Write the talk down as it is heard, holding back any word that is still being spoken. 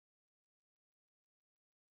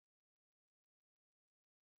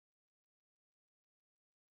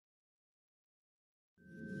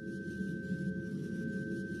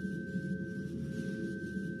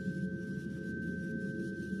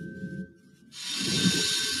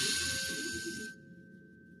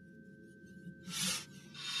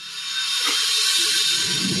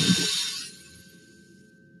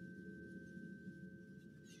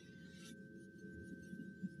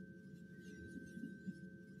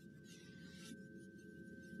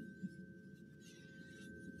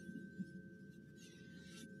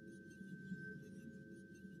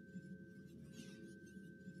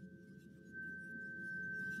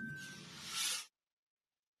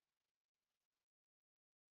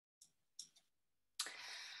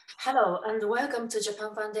Hello and welcome to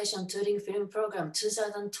Japan Foundation Touring Film Program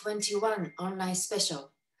 2021 online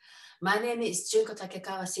special. My name is Junko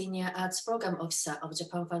Takekawa, Senior Arts Program Officer of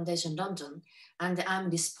Japan Foundation London, and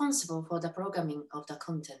I'm responsible for the programming of the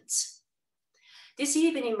contents. This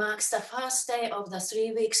evening marks the first day of the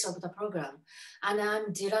 3 weeks of the program, and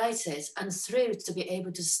I'm delighted and thrilled to be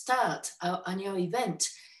able to start our annual event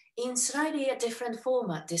in slightly a different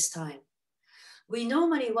format this time. We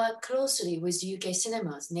normally work closely with UK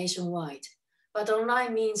cinemas nationwide, but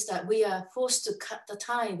online means that we are forced to cut the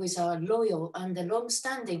tie with our loyal and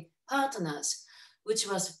long-standing partners, which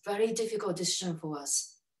was a very difficult decision for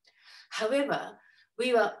us. However,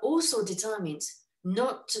 we were also determined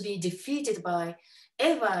not to be defeated by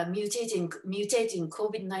ever mutating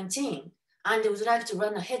COVID-19 and would like to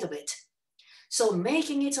run ahead of it. So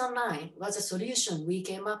making it online was a solution we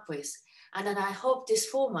came up with, and then I hope this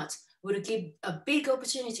format will give a big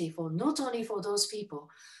opportunity for not only for those people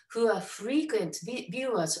who are frequent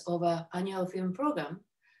viewers of our annual film program,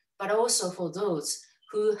 but also for those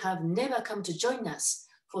who have never come to join us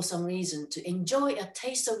for some reason to enjoy a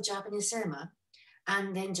taste of Japanese cinema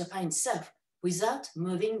and then Japan itself without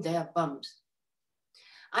moving their bums.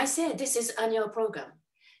 I say this is annual program.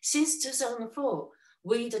 Since 2004,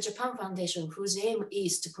 we, the Japan Foundation, whose aim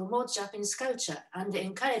is to promote Japanese culture and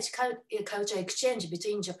encourage culture exchange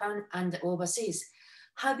between Japan and overseas,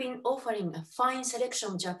 have been offering a fine selection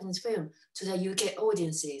of Japanese film to the UK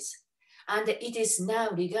audiences. And it is now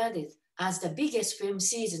regarded as the biggest film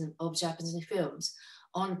season of Japanese films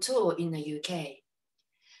on tour in the UK.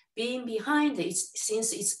 Being behind it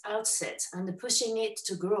since its outset and pushing it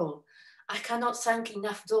to grow, I cannot thank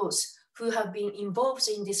enough those who have been involved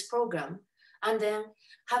in this program and then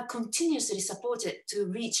have continuously supported to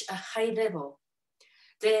reach a high level.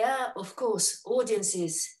 There are, of course,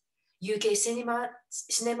 audiences, UK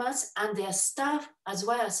cinemas and their staff, as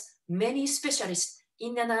well as many specialists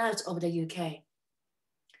in and out of the UK.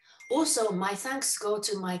 Also, my thanks go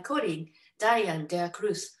to my colleague, Diane de la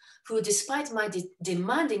Cruz, who, despite my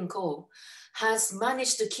demanding call, has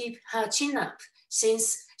managed to keep her chin up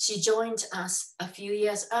since she joined us a few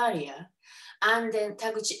years earlier, and then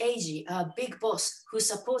Taguchi Eiji, our big boss, who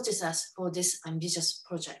supported us for this ambitious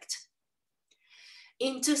project.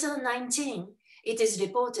 In 2019, it is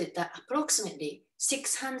reported that approximately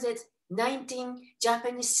 619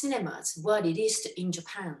 Japanese cinemas were released in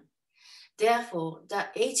Japan. Therefore, the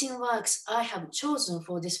 18 works I have chosen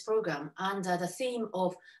for this program under the theme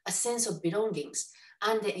of a sense of belongings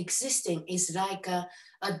and existing is like a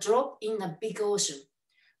drop in a big ocean.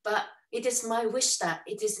 But it is my wish that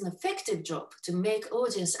it is an effective drop to make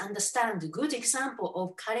audience understand a good example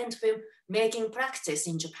of current film making practice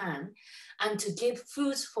in Japan and to give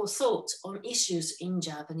food for thought on issues in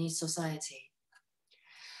Japanese society.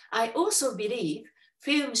 I also believe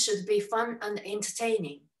film should be fun and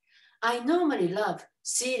entertaining. I normally love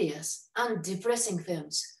serious and depressing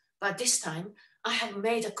films, but this time I have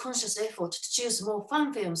made a conscious effort to choose more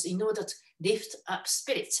fun films in order to lift up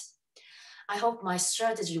spirits. I hope my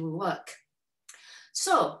strategy will work.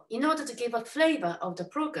 So, in order to give a flavor of the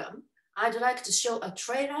program, I'd like to show a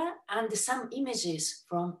trailer and some images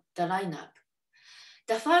from the lineup.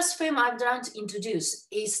 The first film I'd like to introduce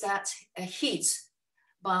is that Hits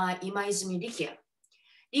by Imaizumi Rikia.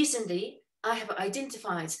 Recently, I have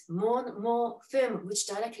identified more films which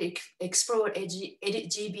directly explore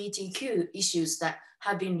LGBTQ issues that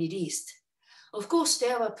have been released. Of course,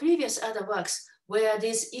 there were previous other works where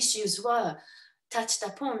these issues were touched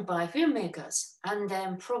upon by filmmakers, and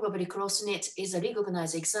then probably CrossNet is a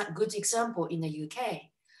recognized good example in the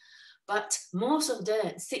UK. But most of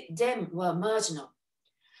them were marginal.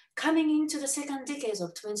 Coming into the second decade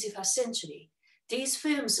of 21st century, these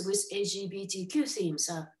films with LGBTQ themes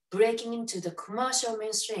are breaking into the commercial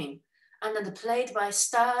mainstream and are played by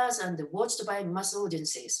stars and watched by mass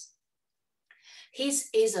audiences. His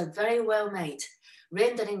is a very well made,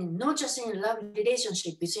 rendering not just in love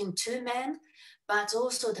relationship between two men, but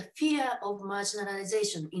also the fear of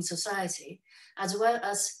marginalization in society, as well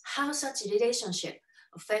as how such relationship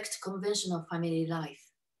affect conventional family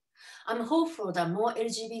life. I'm hopeful that more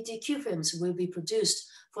LGBTQ films will be produced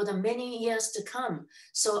for the many years to come,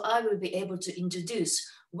 so I will be able to introduce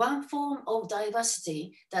one form of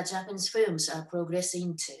diversity that Japanese films are progressing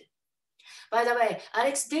into. By the way,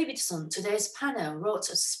 Alex Davidson, today's panel, wrote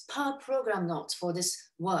a superb program note for this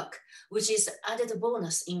work, which is added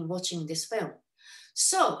bonus in watching this film.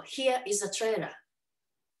 So here is a trailer.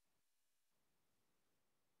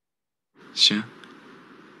 しゅん、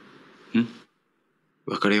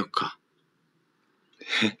別れよっか。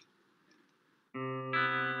え、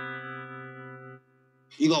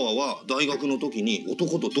井川は大学の時に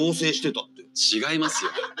男と同棲してたって。違います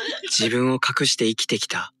よ。自分を隠して生きてき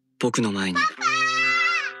た僕の前に、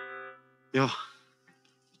よ。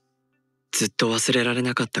ずっと忘れられ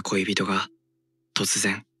なかった恋人が突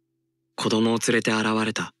然子供を連れて現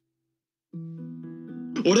れた。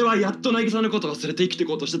俺はやっと渚のこと忘れて生きてい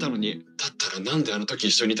こうとしてたのに。だったらなんであの時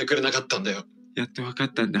一緒にいてくれなかったんだよ。やっと分か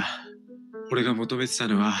ったんだ。俺が求めてた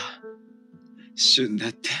のは旬だ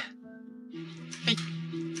って。はい。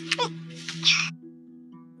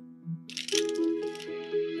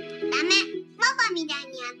ダメ、パパみたい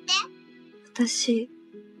にやって。私、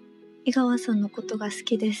井川さんのことが好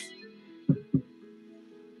きです。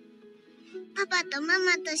パパとマ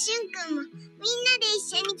マとしゅんくんもみんなで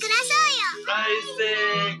一緒に暮らそうよ。大成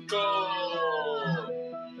功。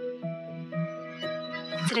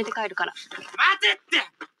連れて帰るから。待てって。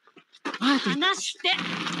話して。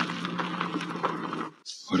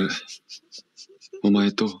俺、お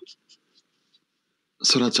前と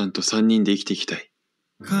空ちゃんと3人で生きていきたい。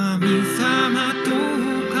神様と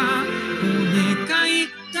かお願い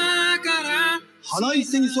だから。腹い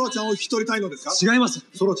せに空ちゃんを引き取りたいのですか？違います。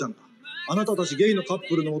空ちゃんがあなたたちゲイのカッ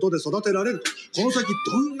プルの下で育てられると、この先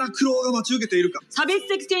どんな苦労が待ち受けているか。差別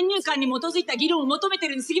的先入観に基づいた議論を求めて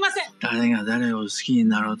るに過ぎません。誰が誰を好きに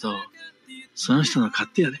なろうと、その人の勝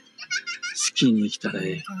手やで。好きに生きたら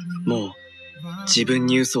ええ。もう自分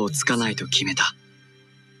に嘘をつかないと決めた。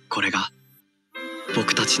これが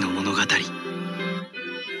僕たちの物語。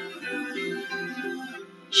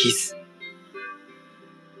His。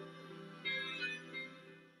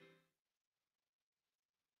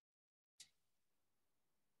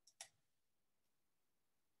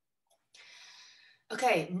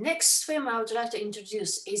Okay, next film I would like to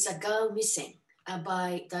introduce is A Girl Missing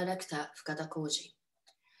by director Fukada Koji.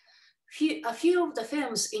 A few of the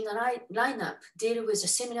films in the lineup deal with the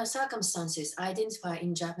similar circumstances identified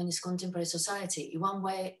in Japanese contemporary society in one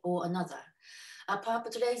way or another. A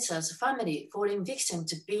perpetrator's family falling victim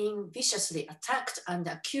to being viciously attacked and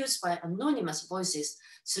accused by anonymous voices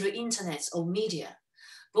through internet or media,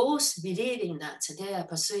 both believing that they are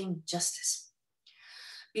pursuing justice.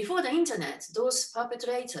 Before the internet, those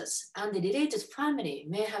perpetrators and the related family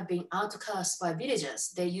may have been outcast by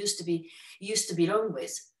villagers they used to belong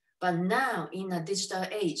with. But now, in a digital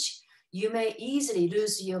age, you may easily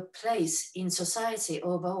lose your place in society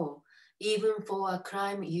overall, even for a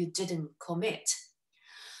crime you didn't commit.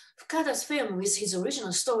 Fukada's film, with his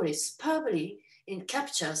original story, superbly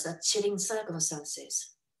captures the chilling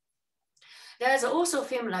circumstances. There is also a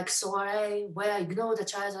film like Soiree, where ignored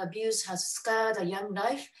child abuse has scarred a young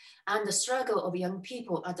life and the struggle of young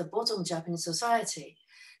people at the bottom of Japanese society.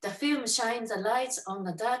 The film shines a light on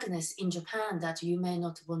the darkness in Japan that you may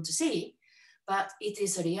not want to see, but it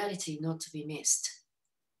is a reality not to be missed.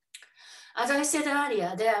 As I said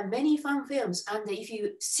earlier, there are many fun films, and if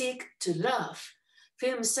you seek to laugh,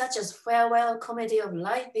 films such as Farewell Comedy of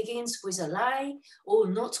Life Begins with a Lie or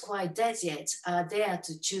Not Quite Dead Yet are there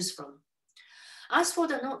to choose from. As for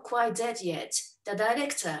the Not Quite Dead Yet, the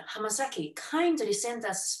director, Hamasaki, kindly sent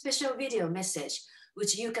us a special video message,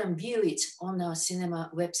 which you can view it on our cinema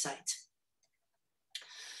website.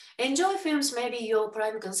 Enjoy films may be your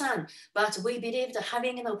prime concern, but we believe that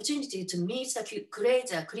having an opportunity to meet the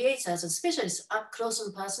creators and specialists up close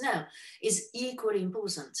and personal is equally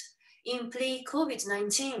important. In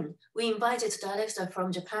pre-COVID-19, we invited directors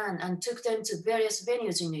from Japan and took them to various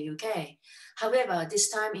venues in the UK. However, this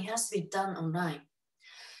time it has to be done online.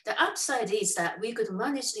 The upside is that we could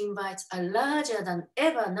manage to invite a larger than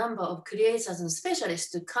ever number of creators and specialists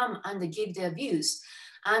to come and give their views.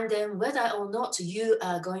 And then whether or not you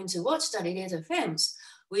are going to watch the related films,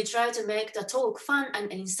 we try to make the talk fun and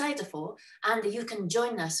insightful, and you can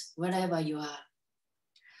join us wherever you are.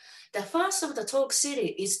 The first of the talk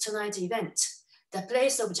series is tonight's event, The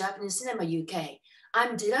Place of Japanese Cinema UK.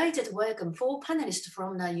 I'm delighted to welcome 4 panelists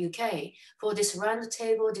from the UK for this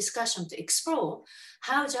roundtable discussion to explore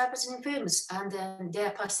how Japanese films and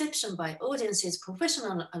their perception by audiences,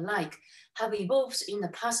 professional alike, have evolved in the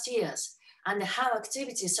past years, and how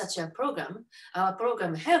activities such as our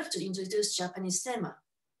program helped to introduce Japanese cinema.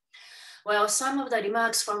 Well, some of the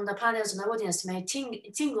remarks from the panels and the audience may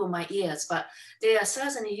tingle my ears, but they are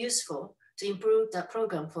certainly useful to improve the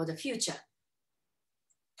program for the future.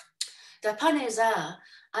 The panels are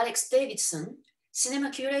Alex Davidson,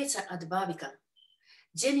 cinema curator at Barbican;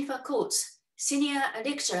 Jennifer Coates, senior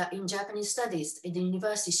lecturer in Japanese studies at the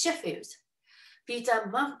University of Sheffield;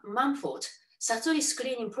 Peter Mumford, Satori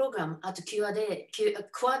screening program at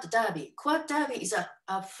Quad Derby. Quad Derby is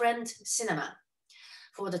a friend cinema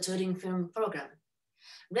for the touring film program.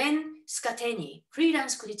 Ren Scateni,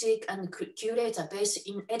 freelance critic and curator based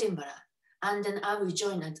in Edinburgh, and then I will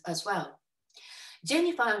join it as well.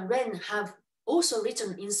 Jennifer and Ren have also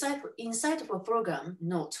written insightful program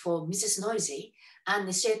notes for Mrs. Noisy and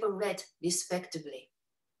The Shape of Red, respectively.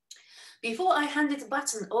 Before I hand the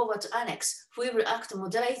baton over to Alex, who will act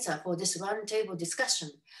moderator for this roundtable discussion,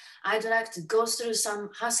 I'd like to go through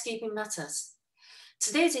some housekeeping matters.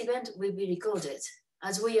 Today's event will be recorded.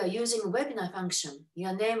 As we are using webinar function,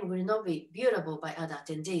 your name will not be viewable by other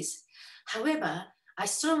attendees. However, I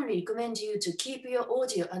strongly recommend you to keep your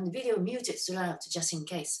audio and video muted throughout, just in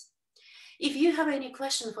case. If you have any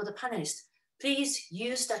question for the panelists, please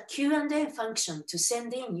use the Q&A function to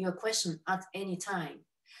send in your question at any time.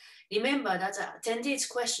 Remember that the attendee's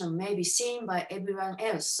question may be seen by everyone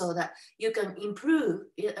else so that you can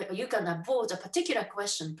avoid a particular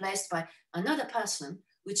question placed by another person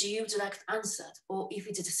which you would like answered, or if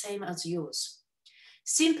it is the same as yours.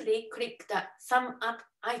 Simply click the thumb up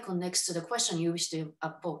icon next to the question you wish to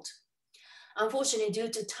upvote. Unfortunately, due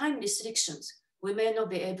to time restrictions, we may not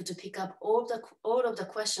be able to pick up all of the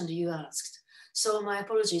questions you asked, so my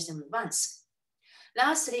apologies in advance.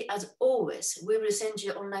 Lastly, as always, we will send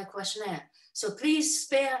you an online questionnaire, so please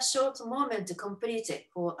spare a short moment to complete it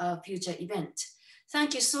for our future event.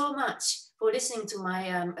 Thank you so much for listening to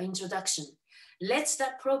my introduction. Let the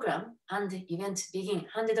program and the event begin.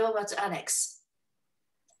 Hand it over to Alex.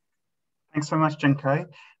 Thanks so much, Junko.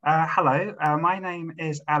 Hello, my name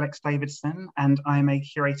is Alex Davidson, and I'm a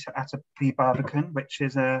curator at the Barbican, which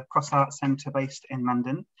is a cross-art centre based in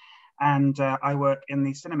London. And I work in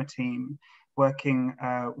the cinema team, working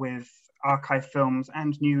with archive films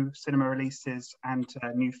and new cinema releases and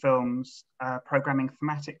new films, programming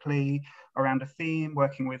thematically around a theme,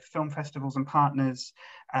 working with film festivals and partners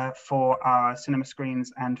for our cinema screens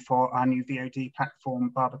and for our new VOD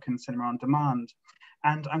platform, Barbican Cinema on Demand.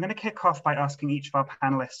 And I'm going to kick off by asking each of our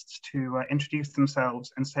panelists to introduce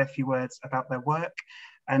themselves and say a few words about their work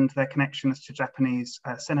and their connections to Japanese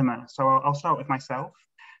cinema. So I'll start with myself.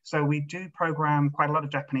 So we do program quite a lot of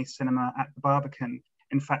Japanese cinema at the Barbican.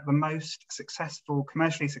 In fact, the most successful,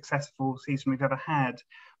 commercially successful season we've ever had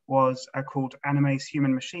was called Anime's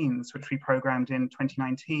Human Machines, which we programmed in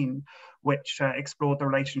 2019, which explored the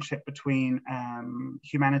relationship between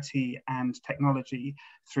humanity and technology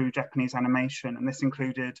through Japanese animation. And this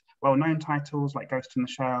included well-known titles like Ghost in the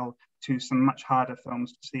Shell to some much harder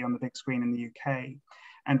films to see on the big screen in the UK.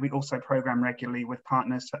 And we also program regularly with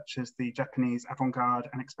partners such as the Japanese Avant-Garde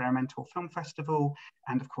and Experimental Film Festival,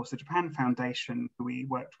 and of course the Japan Foundation, who we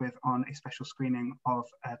worked with on a special screening of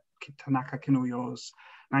Tanaka Kinuyo's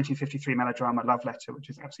 1953 melodrama Love Letter,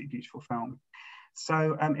 which is an absolutely beautiful film.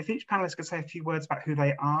 So if each panelist could say a few words about who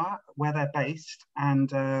they are, where they're based,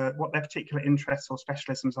 and what their particular interests or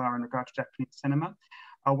specialisms are in regard to Japanese cinema.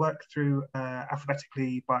 I'll work through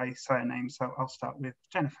alphabetically by surname, so I'll start with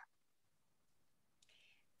Jennifer.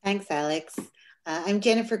 Thanks, Alex. I'm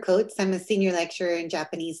Jennifer Coates. I'm a senior lecturer in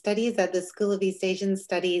Japanese studies at the School of East Asian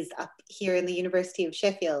Studies up here in the University of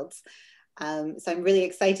Sheffield. So I'm really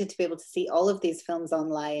excited to be able to see all of these films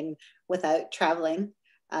online without traveling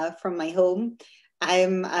from my home.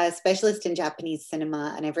 I'm a specialist in Japanese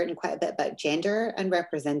cinema, and I've written quite a bit about gender and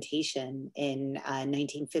representation in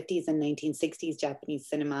 1950s and 1960s Japanese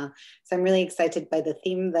cinema. So I'm really excited by the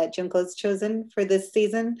theme that Junko's chosen for this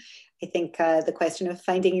season. I think the question of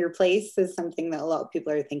finding your place is something that a lot of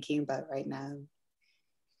people are thinking about right now.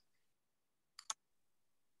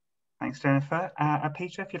 Thanks, Jennifer.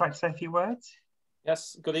 Peter, if you'd like to say a few words.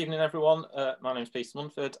 Yes, good evening, everyone. My name is Peter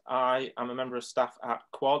Munford. I am a member of staff at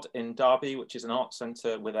Quad in Derby, which is an arts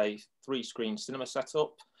centre with a 3-screen cinema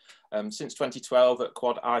setup. Since 2012 at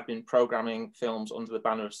Quad, I've been programming films under the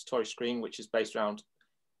banner of Satori Screen, which is based around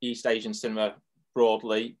East Asian cinema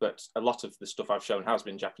broadly, but a lot of the stuff I've shown has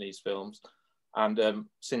been Japanese films. And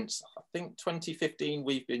since, I think, 2015,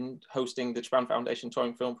 we've been hosting the Japan Foundation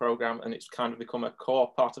Touring Film Programme, and it's kind of become a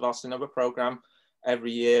core part of our cinema programme.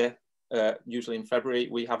 Every year, usually in February,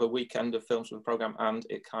 we have a weekend of films from the programme, and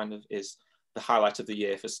it kind of is the highlight of the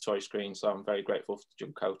year for Satori Screen. So I'm very grateful to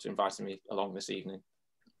Junko to inviting me along this evening.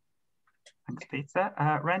 Thanks,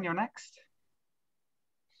 Peter. Ren, you're next.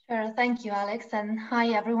 Sure, thank you, Alex, and hi,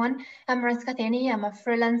 everyone. I'm Ren Scateni. I'm a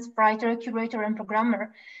freelance writer, curator, and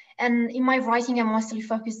programmer. And in my writing, I mostly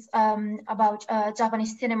focus about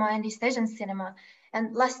Japanese cinema and East Asian cinema.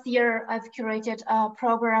 And last year, I've curated a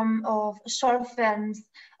program of short films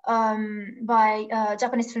by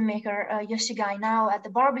Japanese filmmaker Yoshigai now at the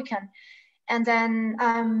Barbican. And then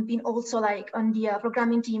been also like on the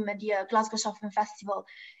programming team at the Glasgow Short Film Festival.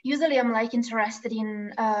 Usually I'm like interested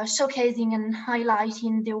in showcasing and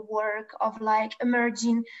highlighting the work of like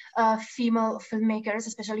emerging female filmmakers,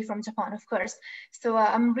 especially from Japan, of course. So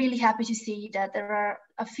I'm really happy to see that there are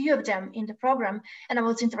a few of them in the program, and I'm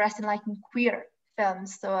also interested like in queer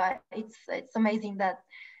films. So it's amazing that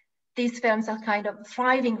these films are kind of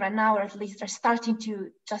thriving right now, or at least are starting to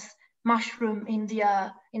just mushroom in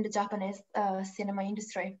the Japanese cinema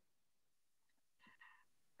industry.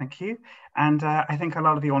 Thank you. And I think a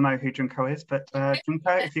lot of you all know who Junko is, but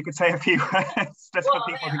Junko, if you could say a few words just for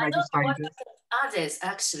people who may be strangers. Others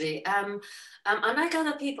actually, unlike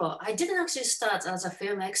other people, I didn't actually start as a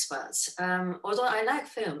film expert. Although I like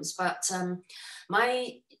films, but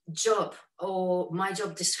my job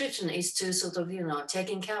description is to sort of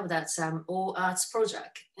taking care of that all arts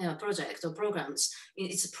project or programs.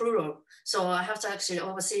 It's plural, so I have to actually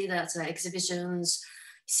oversee that exhibitions,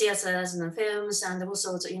 theaters and films, and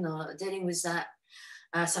also dealing with that.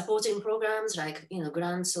 Supporting programs like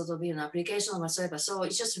grants, sort of application or whatsoever. So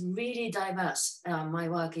it's just really diverse. My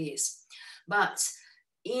work is, but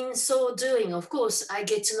in so doing, of course, I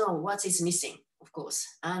get to know what is missing, of course,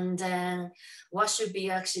 and what should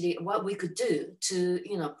be actually what we could do to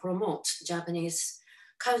promote Japanese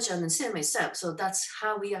culture and cinema itself. So that's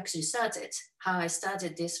how we actually started. How I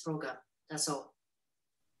started this program. That's all.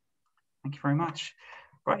 Thank you very much.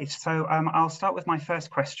 Great. So I'll start with my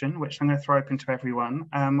first question, which I'm going to throw open to everyone,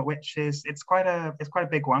 which is it's quite a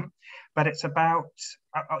big one, but it's about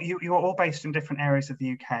you're all based in different areas of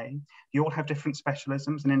the UK. You all have different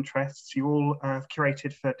specialisms and interests. You all have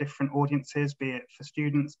curated for different audiences, be it for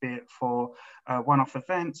students, be it for one-off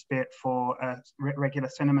events, be it for regular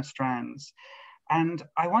cinema strands. And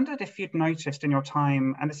I wondered if you'd noticed in your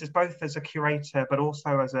time, and this is both as a curator, but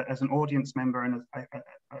also as an audience member and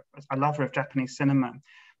as a lover of Japanese cinema,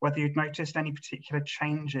 whether you'd noticed any particular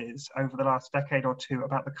changes over the last decade or two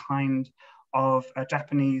about the kind of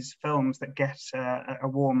Japanese films that get a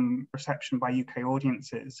warm reception by UK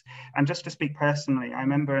audiences. And just to speak personally, I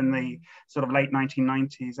remember in the sort of late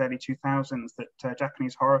 1990s, early 2000s, that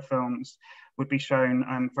Japanese horror films would be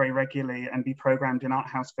shown very regularly and be programmed in art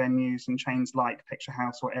house venues and chains like Picture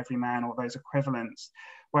House or Everyman or those equivalents.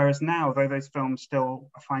 Whereas now, though those films still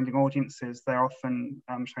are finding audiences, they're often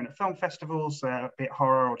shown at film festivals, be it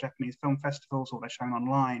horror or Japanese film festivals, or they're shown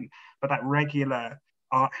online. But that regular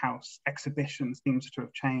art house exhibition seems to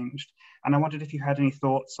have changed. And I wondered if you had any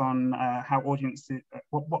thoughts on how audiences,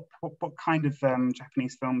 what kind of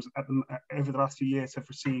Japanese films over the last few years have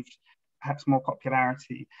received perhaps more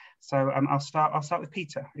popularity. So I'll start with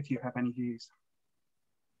Peter, if you have any views.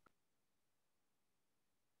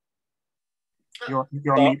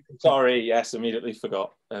 Sorry, yes, immediately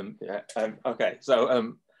forgot. Okay,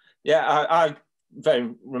 so I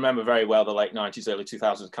remember very well the late 90s, early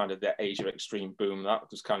 2000s, kind of the Asia Extreme boom. That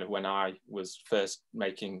was kind of when I was first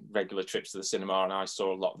making regular trips to the cinema, and I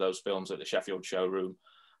saw a lot of those films at the Sheffield showroom.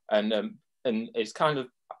 And it's kind of,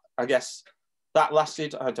 I guess, that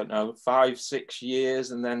lasted, I don't know, 5-6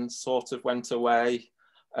 years, and then sort of went away.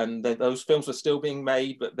 And those films were still being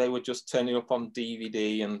made, but they were just turning up on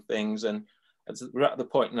DVD and things. And we're at the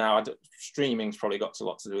point now, streaming's probably got a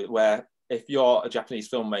lot to do with it, where if you're a Japanese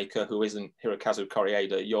filmmaker who isn't Hirokazu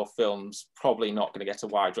Koreeda, your film's probably not going to get a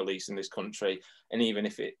wide release in this country. And even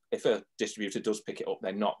if a distributor does pick it up,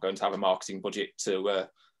 they're not going to have a marketing budget to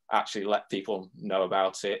actually let people know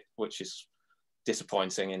about it, which is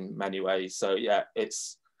disappointing in many ways. So yeah,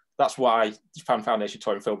 that's why Japan Foundation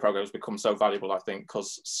Touring Film Program has become so valuable, I think,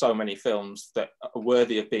 because so many films that are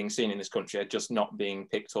worthy of being seen in this country are just not being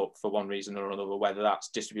picked up for one reason or another, whether that's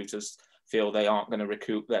distributors feel they aren't going to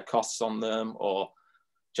recoup their costs on them, or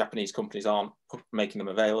Japanese companies aren't making them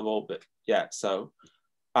available. But yeah, so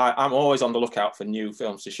I'm always on the lookout for new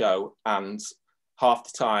films to show, and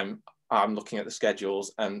half the time I'm looking at the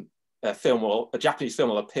schedules, and a Japanese film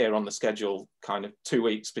will appear on the schedule kind of 2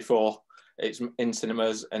 weeks before it's in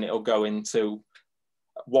cinemas, and it'll go into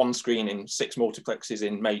one screen in 6 multiplexes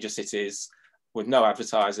in major cities with no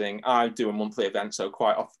advertising. I do a monthly event, so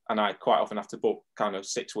I quite often have to book kind of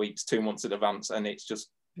 6 weeks, 2 months in advance, and it's just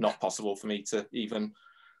not possible for me to even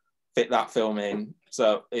fit that film in.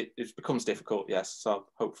 So it becomes difficult, yes. So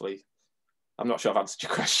hopefully, I'm not sure I've answered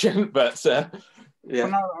your question, but yeah.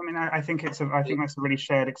 Well, no, I mean, I think that's a really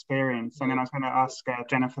shared experience. I mean, I was going to ask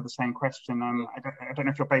Jennifer the same question. I don't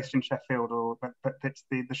know if you're based in Sheffield, but it's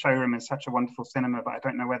the showroom is such a wonderful cinema. But I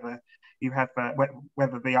don't know whether you have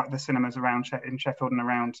whether the cinemas around in Sheffield and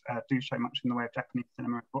around do show much in the way of Japanese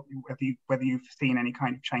cinema. Whether you've seen any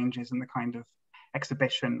kind of changes in the kind of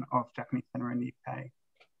exhibition of Japanese cinema in the UK.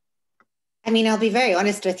 I mean, I'll be very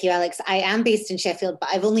honest with you, Alex. I am based in Sheffield, but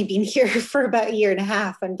I've only been here for about a year and a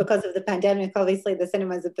half. And because of the pandemic, obviously the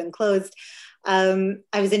cinemas have been closed. I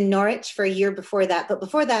was in Norwich for a year before that. But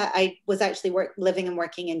before that, I was actually living and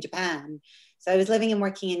working in Japan. So I was living and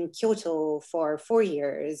working in Kyoto for 4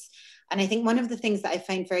 years. And I think one of the things that I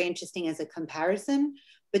find very interesting is a comparison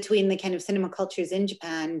between the kind of cinema cultures in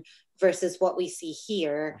Japan versus what we see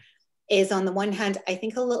here is, on the one hand, I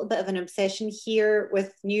think a little bit of an obsession here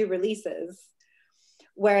with new releases.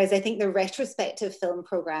 Whereas I think the retrospective film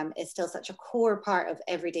program is still such a core part of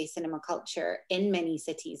everyday cinema culture in many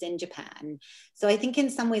cities in Japan. So I think in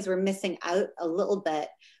some ways we're missing out a little bit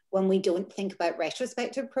when we don't think about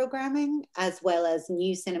retrospective programming as well as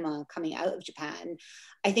new cinema coming out of Japan.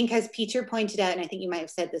 I think, as Peter pointed out, and I think you might have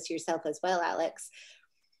said this yourself as well, Alex,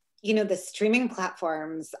 you know, the streaming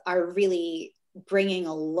platforms are really bringing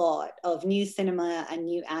a lot of new cinema and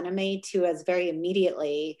new anime to us very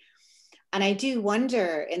immediately. And I do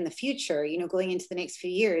wonder in the future, you know, going into the next few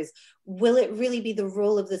years, will it really be the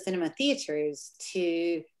role of the cinema theaters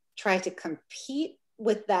to try to compete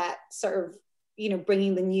with that sort of, you know,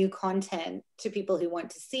 bringing the new content to people who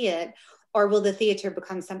want to see it? Or will the theater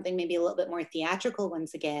become something maybe a little bit more theatrical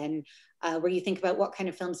once again, where you think about what kind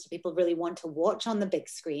of films do people really want to watch on the big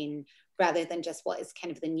screen rather than just what is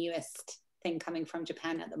kind of the newest thing coming from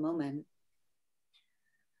Japan at the moment?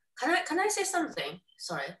 Can I say something?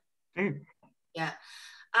 Sorry. Yeah.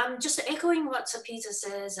 Just echoing what Peter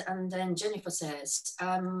says and then Jennifer says.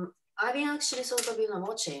 I've been actually sort of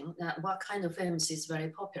watching what kind of films is very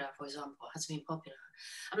popular, for example, has been popular.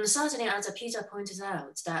 I mean, certainly, as Peter pointed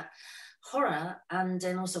out, that horror and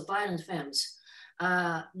then also violent films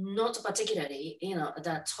not particularly, you know,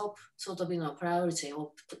 the top sort of, you know, priority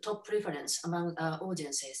or top preference among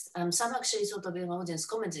audiences. Some actually sort of, you know, audience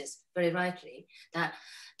commented very rightly that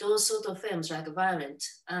those sort of films like violent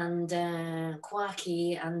and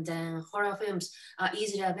quirky and horror films are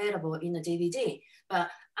easily available in the DVD, but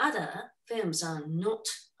other films are not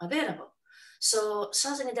available. So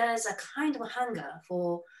certainly there is a kind of hunger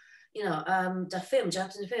for, you know, the film,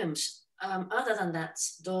 Japanese films, other than that,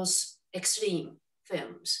 those extreme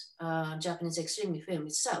films, Japanese extreme film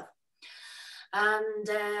itself. And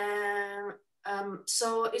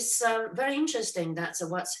so it's very interesting, that's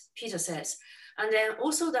what Peter says. And then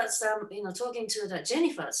also that's, you know, talking to the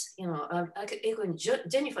Jennifer's, you know, echoing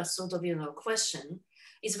Jennifer's sort of, you know, question,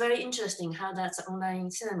 it's very interesting how that's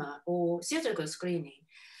online cinema or theatrical screening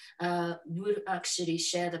would actually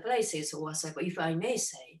share the places, or if I may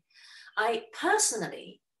say. I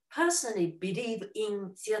personally believe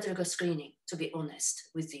in theatrical screening, to be honest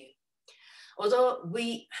with you. Although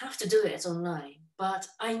we have to do it online, but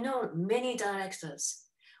I know many directors,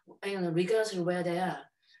 you know, regardless of where they are,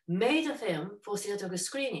 made a film for theatrical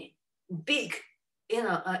screening, big, you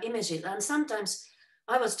know, images. And sometimes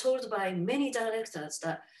I was told by many directors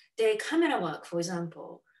that their camera work, for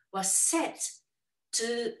example, was set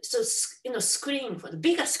to, you know, screen for the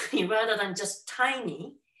bigger screen rather than just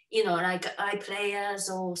tiny, you know, like iPlayers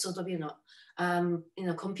or sort of, you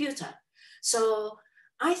know, computer. So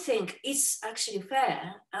I think it's actually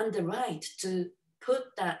fair and the right to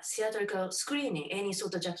put that theatrical screening, any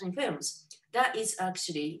sort of Japanese films, that is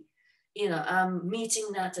actually, you know,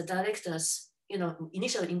 meeting that the director's, you know,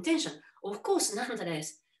 initial intention. Of course,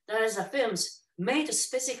 nonetheless, there is a films made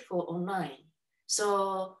specific for online.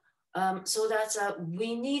 So, so that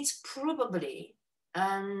we need probably,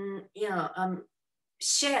 you know,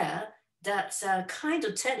 share that kind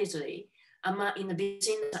of territory in the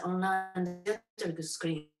between the online and the theatrical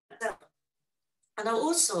screen. And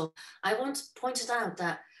also, I want to point out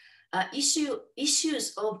that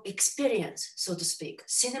issues of experience, so to speak,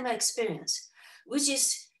 cinema experience, which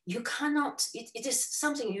is you cannot, it is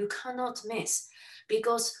something you cannot miss,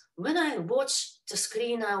 because when I watch the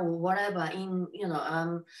screen or whatever in, you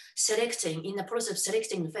know, selecting, in the process of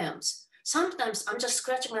selecting the films, sometimes I'm just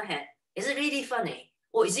scratching my head. Is it really funny?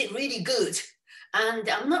 Or is it really good? And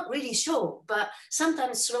I'm not really sure, but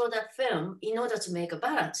sometimes throw that film in order to make a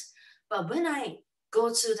balance. But when I go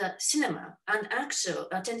to the cinema and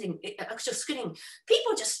attending actual screening,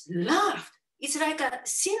 people just laughed. It's like a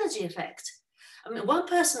synergy effect. I mean, one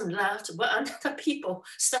person laughed, but other people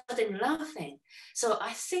started laughing. So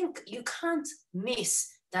I think you can't miss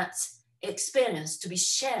that experience to be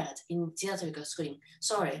shared in theatrical screen.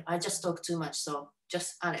 Sorry, I just talked too much, so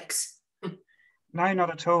just Alex. No,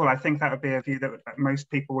 not at all. I think that would be a view that most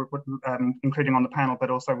people would including on the panel, but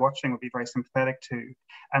also watching, would be very sympathetic to.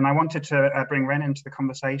 And I wanted to bring Ren into the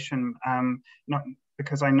conversation, not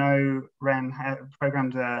because I know Ren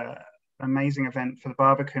programmed amazing event for the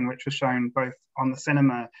Barbican, which was shown both on the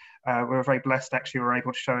cinema. We were very blessed, actually, we were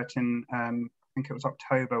able to show it in, I think it was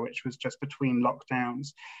October, which was just between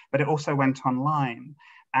lockdowns, but it also went online.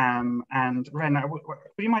 And Ren, would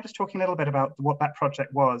you mind just talking a little bit about what that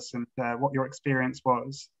project was and what your experience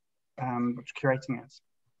was curating it?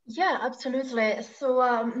 Yeah, absolutely. So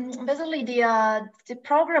basically the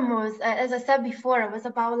program was, as I said before, it was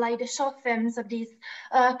about like the short films of this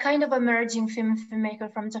kind of emerging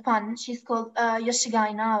filmmaker from Japan. She's called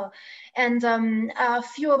Yoshigai now. And a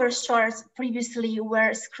few of her shorts previously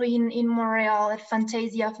were screened in Montreal at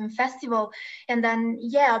Fantasia Film Festival. And then,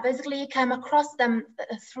 yeah, basically came across them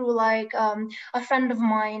through like a friend of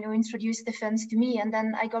mine who introduced the films to me. And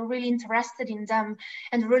then I got really interested in them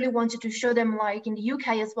and really wanted to show them like in the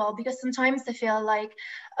UK as well, because sometimes I feel like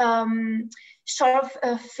short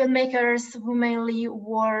filmmakers who mainly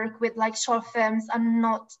work with like short films are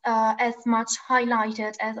not as much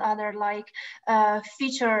highlighted as other like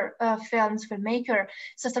feature films filmmaker.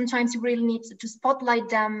 So sometimes you really need to spotlight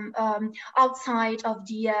them outside of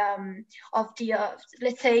the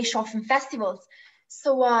let's say short film festivals.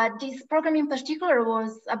 So this program in particular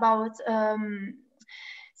was about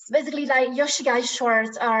basically like Yoshigai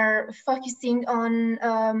shorts are focusing on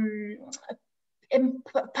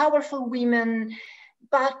powerful women,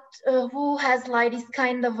 but who has like this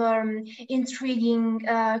kind of intriguing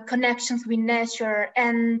connections with nature.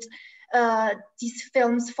 And these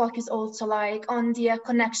films focus also like on the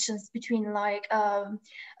connections between like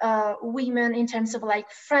women in terms of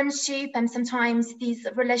like friendship, and sometimes these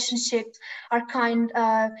relationships are kind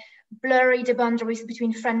blurry, the boundaries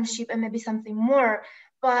between friendship and maybe something more.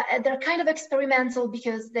 But they're kind of experimental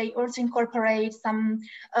because they also incorporate some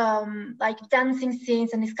like dancing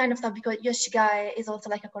scenes and this kind of stuff, because Yoshigai is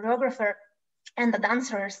also like a choreographer and a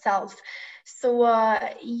dancer herself. So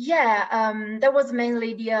that was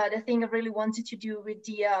mainly the thing I really wanted to do with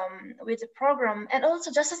the program. And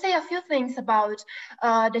also just to say a few things about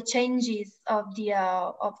the changes of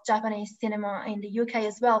Japanese cinema in the UK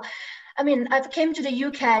as well. I mean, I came to the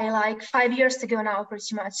UK like 5 years ago now,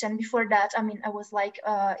 pretty much. And before that, I mean, I was like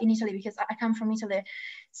in Italy, because I come from Italy.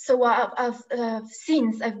 So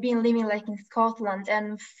since I've been living like in Scotland,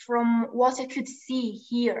 and from what I could see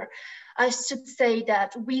here, I should say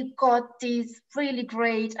that we got this really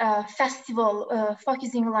great festival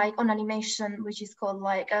focusing like on animation, which is called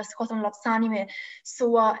like Scotland Loves Anime.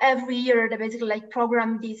 So every year they basically like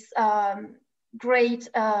program these great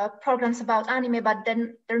programs about anime, but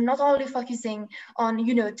then they're not only focusing on,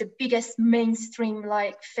 you know, the biggest mainstream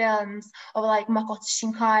like films of like Makoto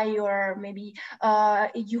Shinkai or maybe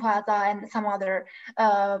Yuhata and some other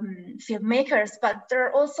filmmakers, but there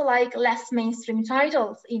are also like less mainstream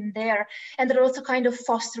titles in there, and they're also kind of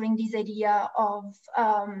fostering this idea of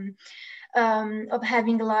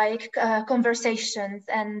having like conversations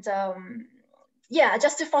and yeah,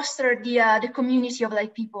 just to foster the community of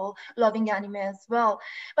like people loving anime as well.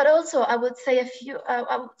 But also I would say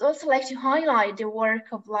I would also like to highlight the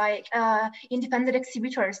work of like independent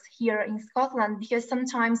exhibitors here in Scotland, because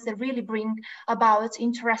sometimes they really bring about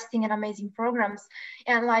interesting and amazing programs.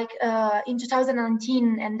 And like in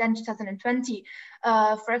 2019 and then 2020,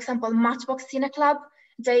 for example, Matchbox Cine Club,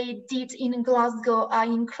 they did in Glasgow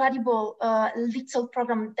an incredible little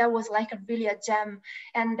program that was like really a gem,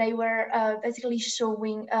 and they were basically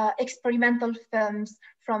showing experimental films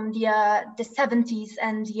from the 70s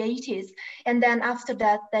and the 80s, and then after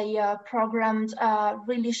that they programmed a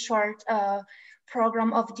really short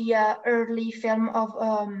program of the early film of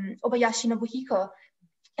Obayashi Nobuhiko.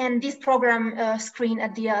 And this program screened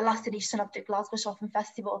at the last edition of the Glasgow Short Film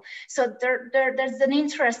Festival. So there's an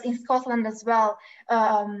interest in Scotland as well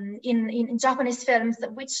in Japanese films,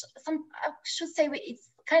 which I should say it's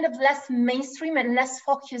kind of less mainstream and less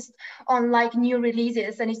focused on like new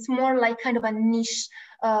releases, and it's more like kind of a niche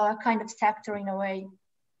kind of sector in a way.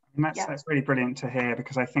 And that's really brilliant to hear,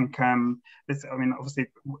 because I think this, I mean, obviously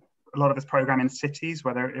a lot of this program in cities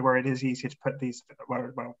where it is easy to put these,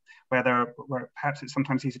 where perhaps it's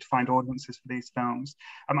sometimes easy to find audiences for these films.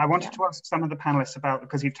 I wanted to ask some of the panelists about,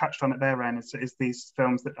 because you've touched on it there, Ren, is these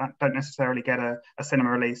films that don't necessarily get a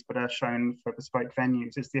cinema release but are shown for bespoke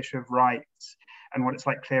venues. It's the issue of rights and what it's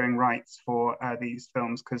like clearing rights for these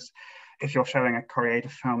films, because if you're showing a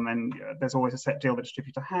creative film, then there's always a set deal the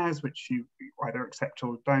distributor has, which you either accept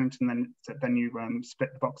or don't, and then you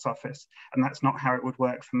split the box office. And that's not how it would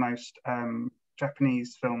work for most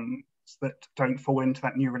Japanese films that don't fall into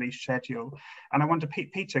that new release schedule. And I wonder,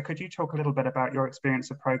 Peter, could you talk a little bit about your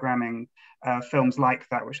experience of programming films like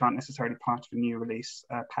that, which aren't necessarily part of a new release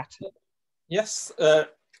pattern? Yes.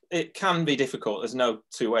 it can be difficult. There's no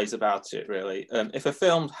two ways about it, really. If a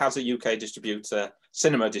film has a UK distributor,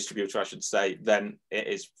 cinema distributor, I should say, then it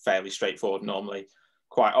is fairly straightforward normally.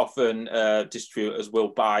 Quite often, distributors will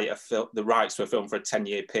buy the rights to a film for a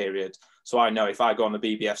 10-year period. So I know if I go on the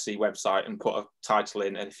BBFC website and put a title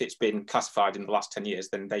in, and if it's been classified in the last 10 years,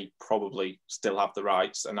 then they probably still have the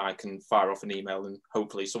rights, and I can fire off an email and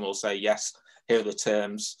hopefully someone will say, yes, here are the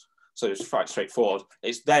terms. So it's quite straightforward.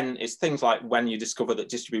 It's things like when you discover that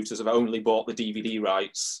distributors have only bought the DVD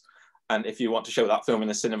rights, and if you want to show that film in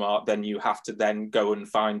the cinema, then you have to then go and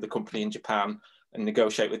find the company in Japan and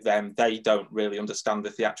negotiate with them. They don't really understand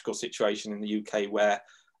the theatrical situation in the UK, where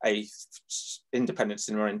a independent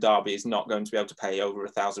cinema in Derby is not going to be able to pay over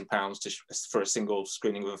 £1,000 for a single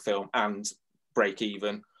screening of a film and break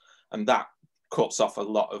even. And that cuts off a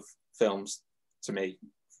lot of films to me,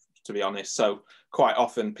 to be honest. So quite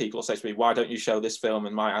often people say to me, why don't you show this film?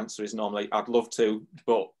 And my answer is normally, I'd love to,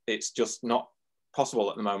 but it's just not possible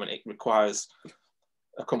at the moment. It requires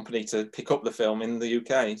a company to pick up the film in the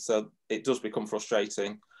UK. So it does become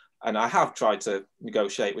frustrating. And I have tried to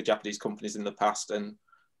negotiate with Japanese companies in the past, and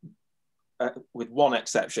with one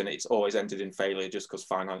exception, it's always ended in failure just because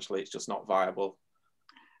financially it's just not viable.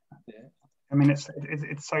 Yeah. I mean, it's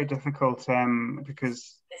so difficult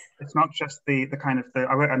because it's not just the kind of the,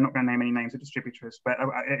 I'm not going to name any names of distributors, but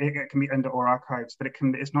it can be under or archives, but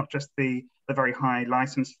it's not just the very high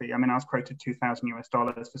license fee. I mean, I was quoted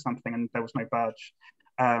 $2,000 for something and there was no budge.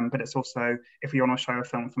 But it's also, if you want to show a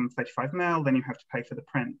film from 35mm, then you have to pay for the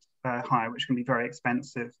print hire, which can be very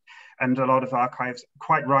expensive. And a lot of archives,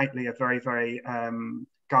 quite rightly, are very, very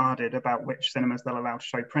guarded about which cinemas they'll allow to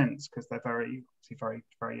show prints, because they're very, very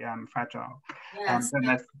fragile. Yes.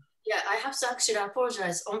 Yeah, I have to actually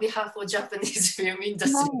apologize on behalf of Japanese film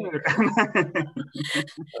industry. No.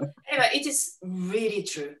 Anyway, it is really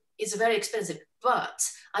true. It's very expensive, but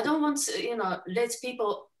I don't want to, let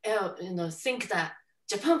people, think that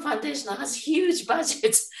Japan Foundation has huge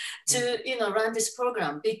budget to, run this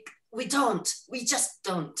program. We just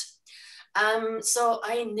don't. So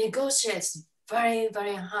I negotiate very,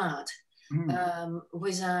 very hard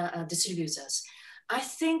with distributors. I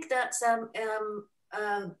think that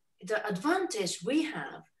the advantage we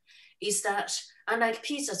have is that, unlike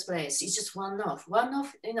pizza's place, it's just one-off.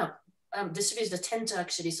 One-off, distributors tend to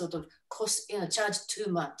actually sort of charge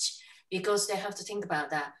too much, because they have to think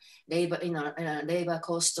about that labor, labor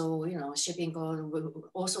cost, or shipping, or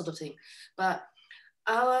all sort of thing. But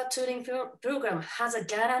our touring program has a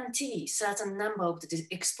guarantee certain number of the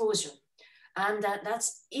exposure, and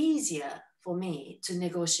that's easier for me to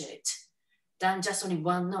negotiate than just only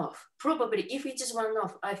one-off. Probably if it is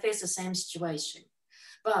one-off, I face the same situation.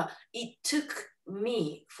 But it took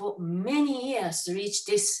me for many years to reach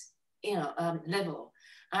this level.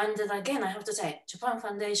 And then again, I have to say, Japan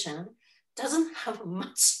Foundation doesn't have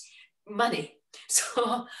much money.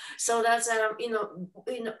 So that's,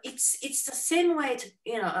 it's the same way to,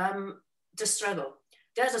 the struggle.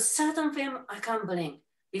 There's a certain film I can't bring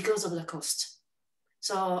because of the cost.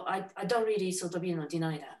 So I don't really sort of,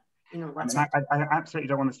 deny that. I absolutely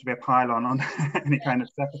don't want this to be a pile-on on any kind of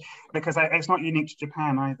stuff, because it's not unique to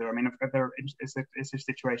Japan either. I mean, it's a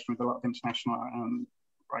situation with a lot of international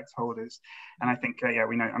rights holders, and I think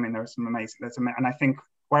we know. I mean, there are some amazing. And I think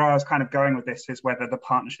where I was kind of going with this is whether the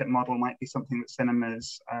partnership model might be something that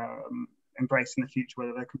cinemas embrace in the future,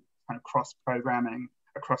 whether they can kind of cross-programming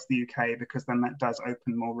across the UK, because then that does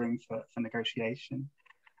open more room for negotiation.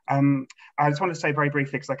 I just want to say very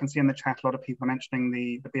briefly, because I can see in the chat a lot of people mentioning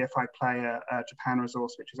the BFI Player Japan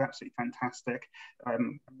resource, which is absolutely fantastic.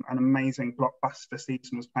 An amazing blockbuster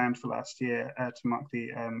season was planned for last year to mark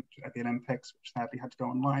the Olympics, which sadly had to go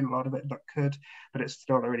online. A lot of it could, but it's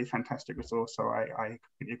still a really fantastic resource. So I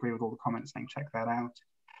completely agree with all the comments saying check that out.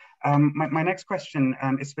 My next question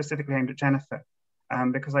is specifically aimed at Jennifer,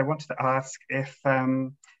 because I wanted to ask if,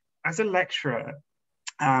 as a lecturer,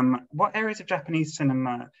 what areas of Japanese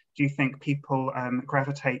cinema do you think people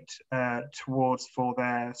gravitate towards for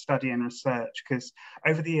their study and research? Because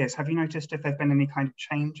over the years, have you noticed if there have been any kind of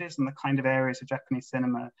changes in the kind of areas of Japanese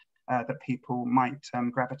cinema that people might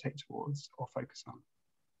gravitate towards or focus on?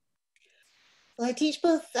 Well, I teach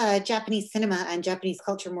both Japanese cinema and Japanese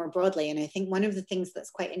culture more broadly. And I think one of the things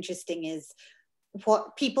that's quite interesting is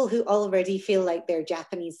what people who already feel like they're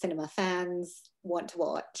Japanese cinema fans want to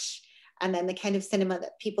watch. And then the kind of cinema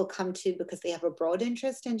that people come to because they have a broad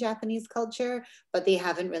interest in Japanese culture, but they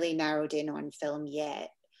haven't really narrowed in on film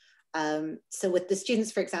yet. So with the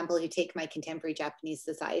students, for example, who take my contemporary Japanese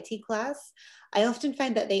society class, I often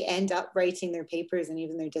find that they end up writing their papers and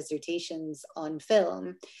even their dissertations on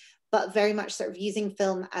film. but very much sort of using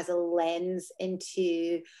film as a lens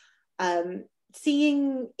into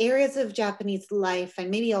seeing areas of Japanese life and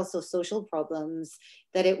maybe also social problems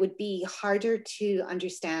that it would be harder to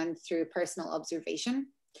understand through personal observation.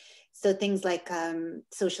 So things like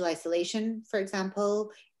social isolation, for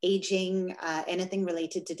example, aging, anything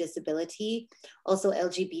related to disability, also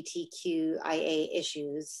LGBTQIA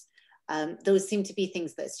issues. Those seem to be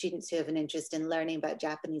things that students who have an interest in learning about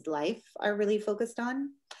Japanese life are really focused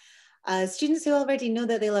on. Students who already know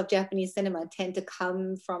that they love Japanese cinema tend to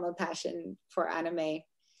come from a passion for anime.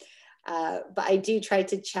 But I do try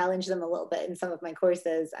to challenge them a little bit in some of my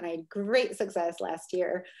courses, and I had great success last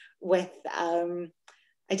year with,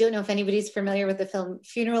 I don't know if anybody's familiar with the film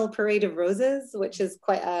Funeral Parade of Roses, which is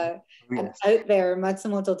quite an out there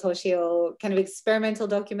Matsumoto Toshio kind of experimental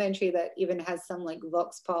documentary that even has some like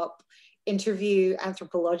vox pop interview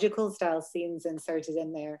anthropological style scenes inserted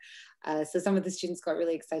in there. So some of the students got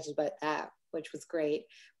really excited about that, which was great.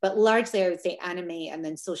 But largely I would say anime and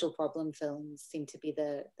then social problem films seem to be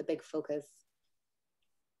the big focus.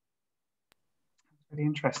 Really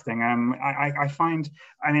interesting. I find,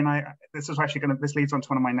 I mean, this is actually this leads on to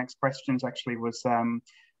one of my next questions actually was,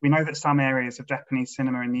 we know that some areas of Japanese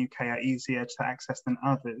cinema in the UK are easier to access than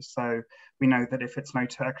others. So we know that if it's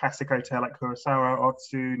a classic auteur like Kurosawa,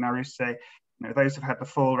 Otsu, Naruse, you know, those have had the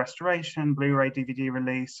full restoration, Blu-ray, DVD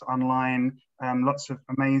release, online, lots of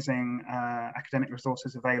amazing academic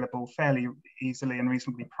resources available fairly easily and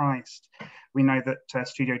reasonably priced. We know that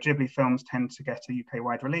Studio Ghibli films tend to get a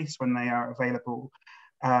UK-wide release when they are available.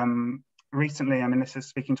 Recently, I mean, this is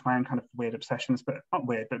speaking to my own kind of weird obsessions, but not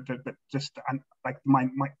weird, but just like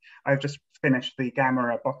I've just finished the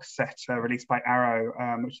Gamera box set released by Arrow,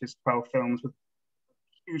 which is 12 films with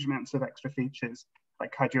huge amounts of extra features.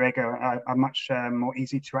 Like Kaiju Ego are much more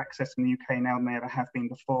easy to access in the UK now than they ever have been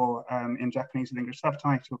before, in Japanese with English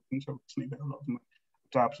subtitles. Until recently, but a lot of them were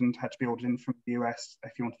dubbed and had to be ordered in from the US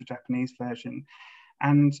if you wanted the Japanese version.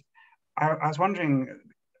 And I was wondering,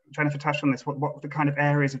 Jennifer touched on this, what the kind of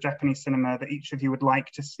areas of Japanese cinema that each of you would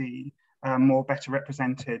like to see more better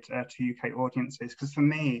represented to UK audiences? Because for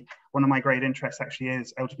me, one of my great interests actually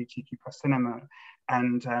is LGBTQ+ cinema,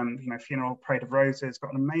 and you know, Funeral Parade of Roses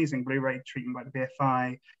got an amazing Blu-ray treatment by the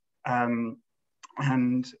BFI,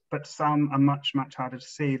 but some are much harder to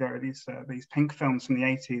see. There are these pink films from the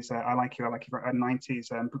 80s, I Like You,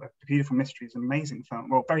 90s, Beautiful Mysteries, amazing film,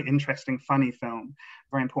 well, very interesting, funny film,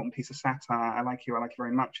 very important piece of satire. I Like You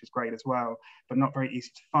Very Much is great as well, but not very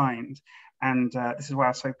easy to find. And this is why I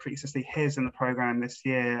was so pleased to see his in the programme this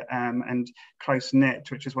year, and Close Knit,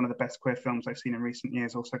 which is one of the best queer films I've seen in recent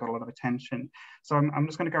years, also got a lot of attention. So I'm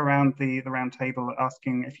just going to go around the round table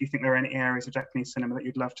asking if you think there are any areas of Japanese cinema that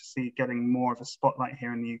you'd love to see getting more of a spotlight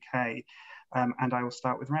here in the UK. And I will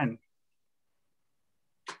start with Ren.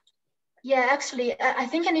 Yeah, actually, I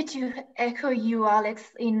think I need to echo you, Alex,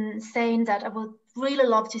 in saying that I would really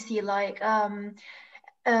love to see like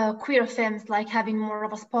queer films like having more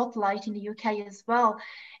of a spotlight in the UK as well.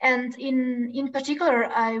 And in particular,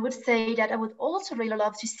 I would say that I would also really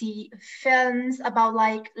love to see films about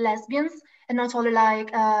like lesbians and not only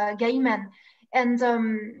like gay men. And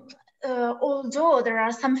although there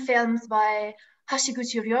are some films by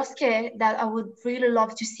Hashiguchi Ryosuke that I would really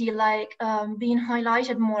love to see like being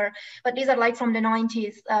highlighted more, but these are like from the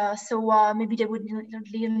 90s, so maybe they would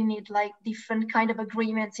really need like different kind of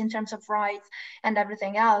agreements in terms of rights and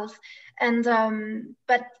everything else. And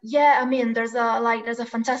but yeah, I mean, there's a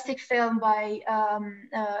fantastic film by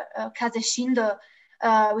Kaze Shindo,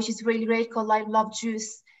 which is really great, called like Love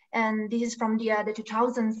Juice. And this is from the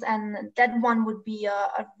 2000s, and that one would be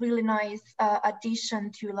a really nice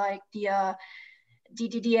addition to like the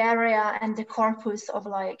area and the corpus of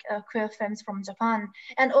like queer films from Japan.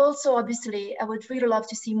 And also, obviously, I would really love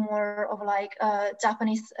to see more of like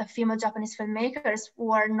female Japanese filmmakers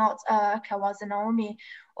who are not Kawase Naomi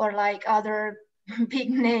or like other big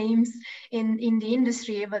names in the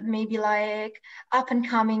industry, but maybe like up and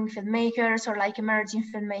coming filmmakers or like emerging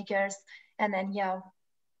filmmakers. And then, yeah.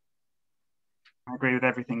 I agree with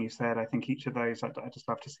everything you said. I think each of those I'd just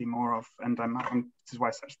love to see more of, and this is why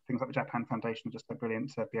such things like the Japan Foundation are just so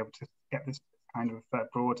brilliant to be able to get this kind of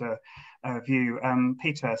broader view.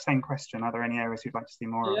 Peter, same question. Are there any areas you'd like to see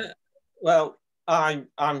more of? Well, I'm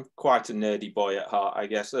quite a nerdy boy at heart, I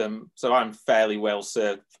guess. So I'm fairly well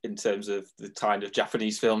served in terms of the kind of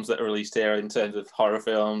Japanese films that are released here. In terms of horror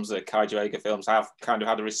films, Kaiju Eiga films have kind of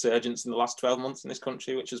had a resurgence in the last 12 months in this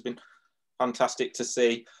country, which has been fantastic to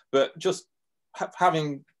see. But just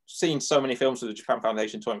having seen so many films with the Japan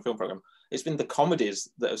Foundation Touring Film Programme, it's been the comedies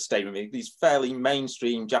that have stayed with me, these fairly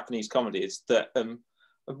mainstream Japanese comedies that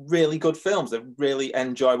have really good films. They're really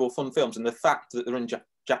enjoyable, fun films. And the fact that they're in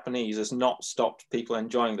Japanese has not stopped people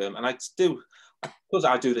enjoying them. And because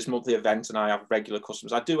I do this monthly event and I have regular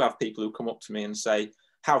customers, I do have people who come up to me and say,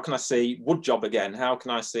 how can I see Woodjob again? How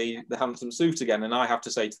can I see The Handsome Suit again? And I have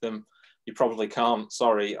to say to them, you probably can't,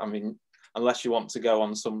 sorry. I mean, unless you want to go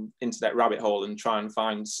on some internet rabbit hole and try and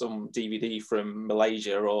find some DVD from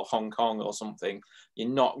Malaysia or Hong Kong or something, you're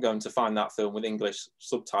not going to find that film with English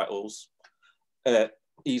subtitles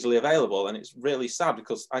easily available. And it's really sad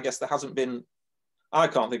because I guess there hasn't been, I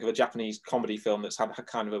can't think of a Japanese comedy film that's had a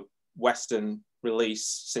kind of a Western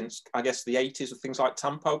release since, I guess, the 80s with things like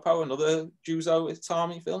Tampopo and other Juzo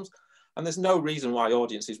Itami films. And there's no reason why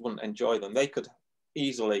audiences wouldn't enjoy them. They could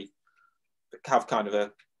easily have kind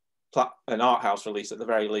of an art house release at the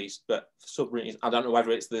very least, but for some reason, I don't know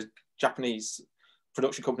whether it's the Japanese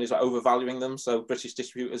production companies are overvaluing them, so British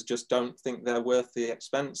distributors just don't think they're worth the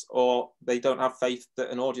expense, or they don't have faith that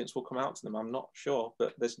an audience will come out to them. I'm not sure,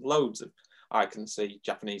 but there's loads of, I can see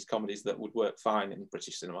Japanese comedies that would work fine in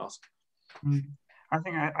British cinemas. I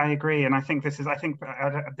think I agree, and I think this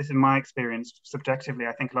is my experience subjectively.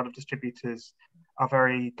 I think a lot of distributors are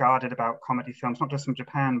very guarded about comedy films, not just from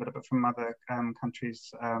Japan, but from other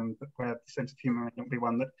countries where the sense of humour might not be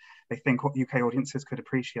one that they think UK audiences could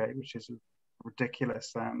appreciate, which is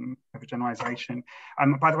ridiculous overgeneralization.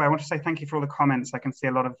 By the way, I want to say thank you for all the comments. I can see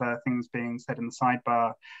a lot of things being said in the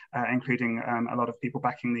sidebar, including a lot of people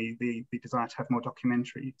backing the desire to have more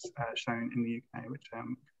documentaries shown in the UK, which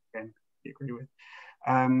again, I agree with.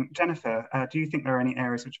 Jennifer, do you think there are any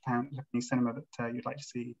areas of Japanese cinema that you'd like to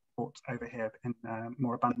see brought over here in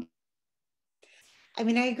more abundant? I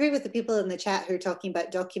mean, I agree with the people in the chat who are talking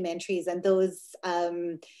about documentaries and those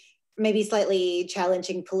maybe slightly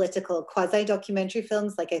challenging political quasi-documentary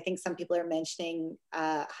films. Like I think some people are mentioning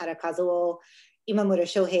Harakazuo, Imamura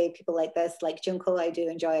Shohei, people like this, like Junko. I do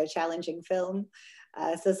enjoy a challenging film.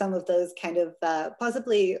 So some of those kind of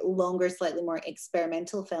possibly longer, slightly more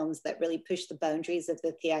experimental films that really push the boundaries of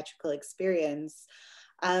the theatrical experience.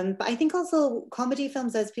 But I think also comedy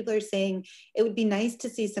films, as people are saying, it would be nice to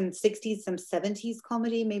see some 60s, some 70s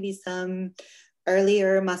comedy, maybe some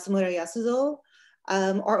earlier Masumura Yasuzo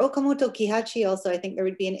or Okamoto Kihachi also. I think there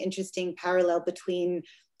would be an interesting parallel between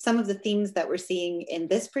some of the themes that we're seeing in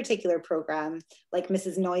this particular program, like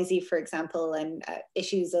Mrs. Noisy, for example, and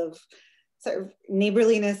issues of sort of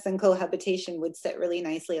neighborliness and cohabitation would sit really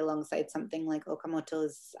nicely alongside something like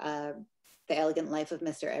Okamoto's The Elegant Life of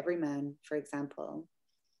Mr. Everyman, for example.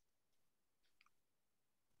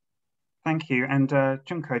 Thank you. And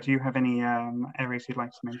Junko, do you have any areas you'd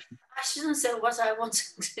like to mention? I shouldn't say what I want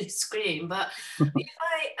to scream, but if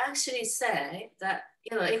I actually say that,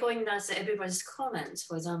 echoing that everybody's comments,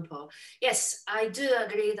 for example, yes, I do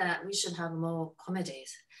agree that we should have more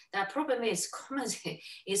comedies. The problem is comedy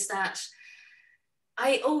is that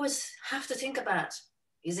I always have to think about,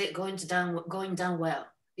 is it going down well?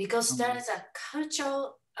 Because there is a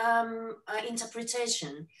cultural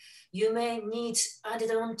interpretation you may need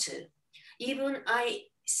added on to. Even I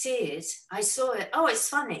saw it, oh, it's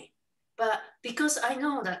funny. But because I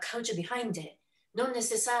know the culture behind it, not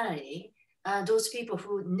necessarily those people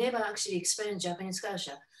who never actually experienced Japanese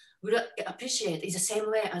culture would appreciate it the same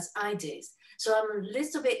way as I did. So I'm a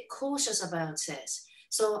little bit cautious about this.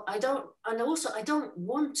 So I don't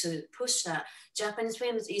want to push that Japanese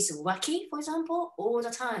films is wacky, for example, all the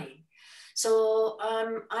time. So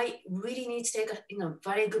I really need to take a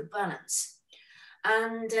very good balance.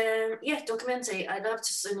 And yeah, documentary, I love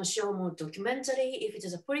to show more documentary if it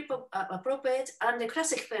is appropriate. And the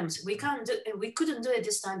classic films, we couldn't do it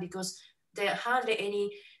this time because there are hardly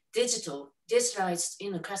any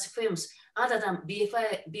digitalized classic films other than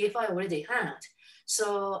BFI already had.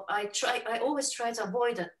 So I always try to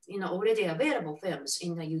avoid already available films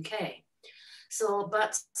in the UK. So,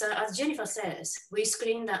 but as Jennifer says, we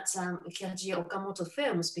screened that Kihachi Okamoto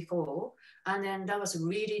films before, and then that was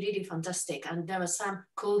really, really fantastic. And there was some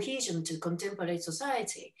cohesion to contemporary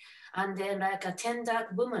society. And then like a 10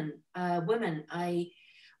 Dark Women,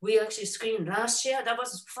 we actually screened last year. That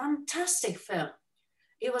was a fantastic film.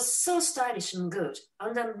 It was so stylish and good,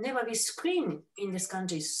 and they'll never be screened in this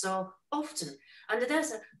country so often. And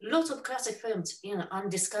there's a lot of classic films,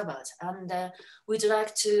 undiscovered, and we'd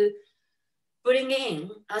like to bring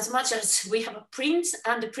in as much as we have a print,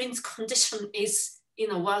 and the print condition is,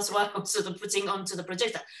 worthwhile sort of putting onto the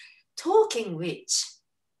projector. Talking which,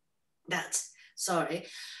 there's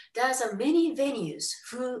many venues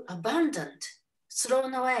who abandoned,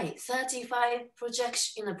 thrown away 35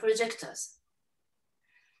 projectors.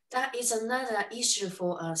 That is another issue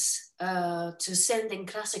for us to send in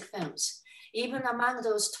classic films. Even among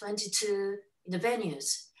those 22 in the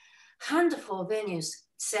venues. Handful of venues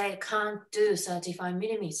say can't do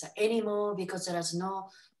 35mm anymore because there's no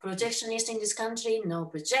projectionist in this country, no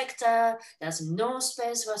projector, there's no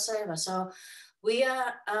space whatsoever. So we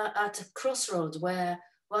are at a crossroad where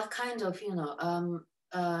what kind of,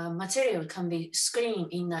 material can be screened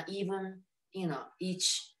in even,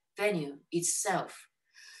 each venue itself.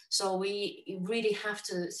 So we really have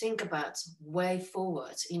to think about way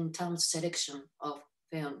forward in terms of selection of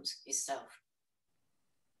films itself.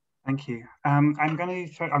 Thank you. I'm going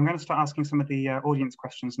to start asking some of the audience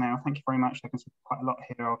questions now. Thank you very much. I can see quite a lot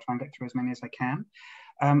here. I'll try and get through as many as I can.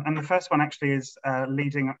 And the first one actually is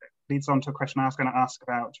leads on to a question I was going to ask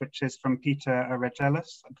about, which is from Peter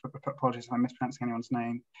Regelis. Apologies if I'm mispronouncing anyone's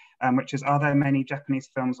name. Which is, are there many Japanese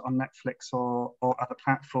films on Netflix or other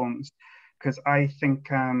platforms? Because I think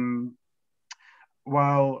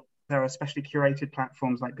while there are specially curated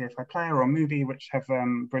platforms like BFI Player or Movie, which have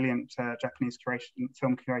brilliant Japanese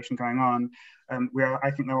film curation going on,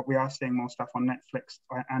 I think that we are seeing more stuff on Netflix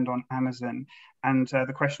and on Amazon. And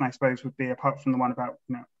the question, I suppose, would be, apart from the one about,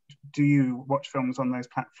 do you watch films on those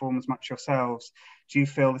platforms much yourselves? Do you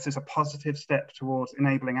feel this is a positive step towards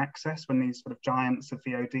enabling access when these sort of giants of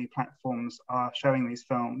VOD platforms are showing these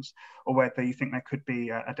films, or whether you think there could be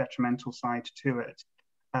a detrimental side to it?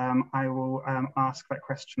 I will ask that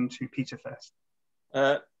question to Peter first.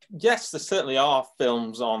 Yes, there certainly are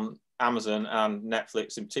films on Amazon and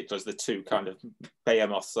Netflix in particular as the two kind of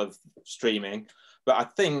behemoths of streaming. But I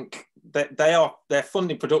think that they're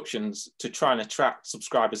funding productions to try and attract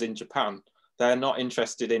subscribers in Japan. They're not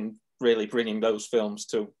interested in really bringing those films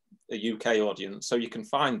to a UK audience. So you can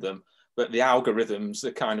find them, but the algorithms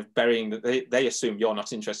are kind of burying that. They assume you're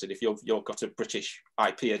not interested if you've got a British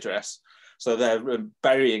IP address. So they're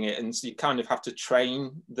burying it, and so you kind of have to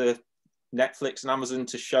train the Netflix and Amazon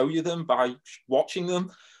to show you them by watching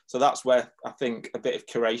them. So that's where I think a bit of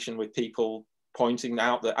curation with people pointing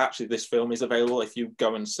out that actually this film is available if you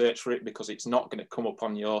go and search for it, because it's not going to come up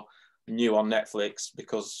on your new on Netflix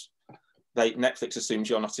because Netflix assumes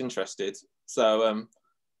you're not interested. So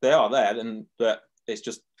they are there, but they're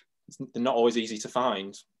not always easy to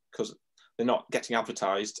find because they're not getting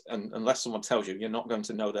advertised, and unless someone tells you, you're not going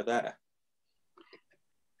to know they're there.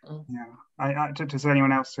 Yeah, does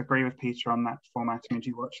anyone else agree with Peter on that format? I mean, do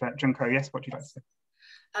you watch that? Junko, yes, what do you like to say?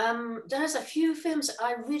 There's a few films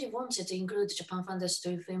I really wanted to include the Japan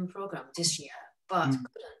Foundation film program this year, but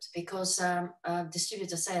couldn't because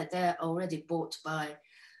distributor said they're already bought by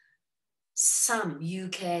some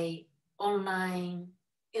UK online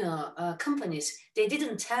companies. They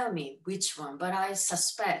didn't tell me which one, but I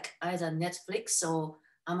suspect either Netflix or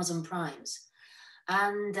Amazon Primes.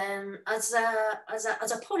 And then as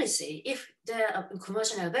a policy, if they are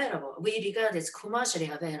commercially available, we regard it as commercially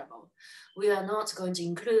available. We are not going to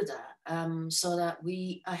include that so that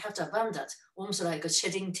I have to abandon it, almost like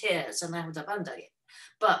shedding tears, and I have to abandon it.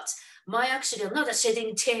 But actually another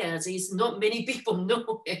shedding tears is not many people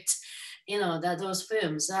know it, that those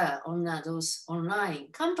films are on those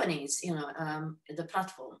online companies, the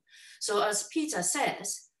platform. So as Peter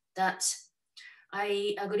says, that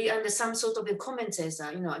I agree, and some sort of comments is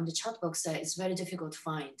that, in the chat box there, it's very difficult to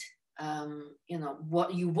find,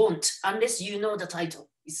 what you want unless you know the title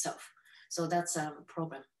itself. So that's a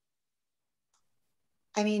problem.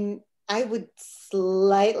 I mean, I would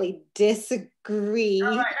slightly disagree,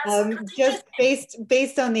 just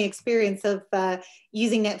based on the experience of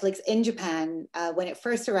using Netflix in Japan when it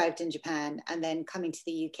first arrived in Japan, and then coming to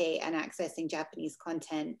the UK and accessing Japanese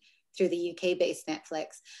content through the UK-based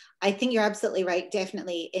Netflix. I think you're absolutely right.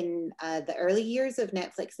 Definitely in the early years of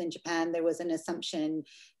Netflix in Japan, there was an assumption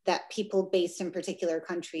that people based in particular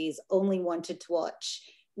countries only wanted to watch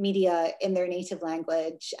media in their native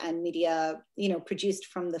language and media, produced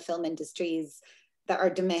from the film industries that are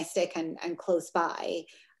domestic and close by.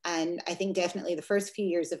 And I think definitely the first few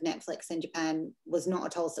years of Netflix in Japan was not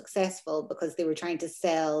at all successful because they were trying to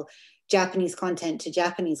sell Japanese content to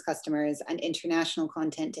Japanese customers and international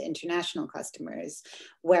content to international customers.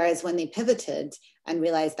 Whereas when they pivoted and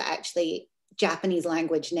realized that actually Japanese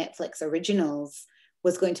language Netflix originals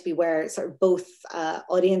was going to be where sort of both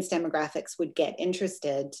audience demographics would get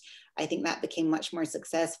interested, I think that became much more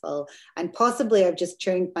successful. And possibly I've just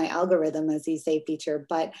tuned my algorithm, as you say, Peter,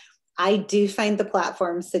 but I do find the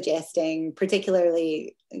platform suggesting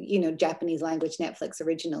particularly, Japanese language Netflix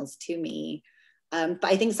originals to me. But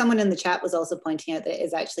I think someone in the chat was also pointing out that it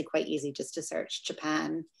is actually quite easy just to search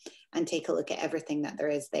Japan and take a look at everything that there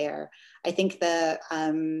is there. I think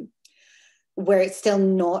where it's still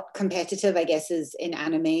not competitive, I guess, is in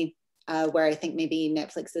anime. where I think maybe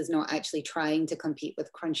Netflix is not actually trying to compete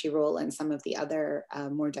with Crunchyroll and some of the other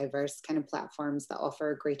more diverse kind of platforms that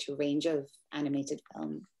offer a greater range of animated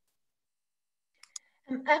film.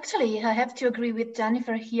 Actually, I have to agree with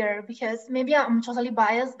Jennifer here because maybe I'm totally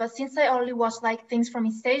biased, but since I only watch like things from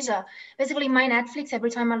East Asia, basically my Netflix,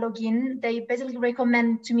 every time I log in, they basically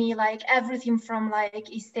recommend to me like everything from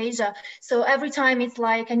like East Asia. So every time it's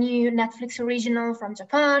like a new Netflix original from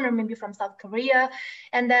Japan or maybe from South Korea.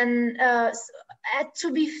 And then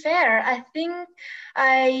to be fair, I think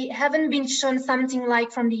I haven't been shown something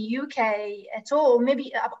like from the UK at all,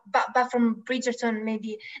 maybe, but from Bridgerton,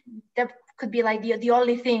 maybe that could be like the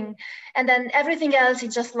only thing. And then everything else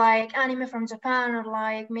is just like anime from Japan or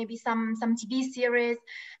like maybe some TV series.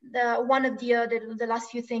 One of the last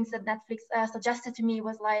few things that Netflix suggested to me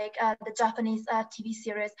was like the Japanese TV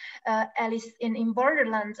series Alice in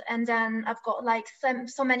Borderland. And then I've got like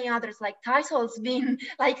so many others like titles being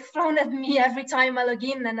like thrown at me every time I log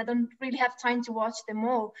in, and I don't really have time to watch them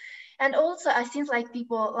all. And also I think like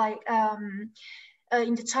people like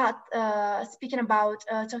in the chat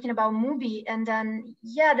talking about movie, and then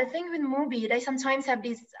yeah, the thing with movie, they sometimes have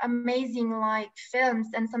these amazing like films,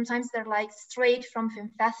 and sometimes they're like straight from film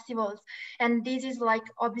festivals, and this is like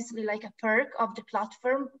obviously like a perk of the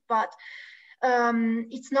platform, but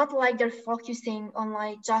it's not like they're focusing on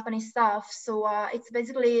like Japanese stuff. So it's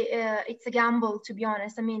basically it's a gamble, to be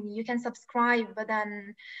honest. I mean, you can subscribe, but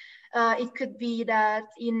then it could be that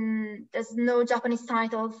there's no Japanese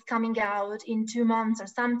titles coming out in 2 months or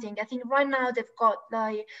something. I think right now they've got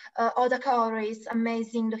like Oda Kaori's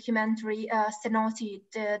amazing documentary Cenote,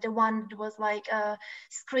 the one that was like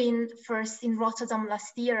screened first in Rotterdam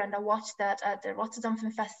last year, and I watched that at the Rotterdam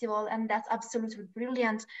Film Festival, and that's absolutely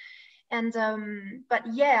brilliant. And but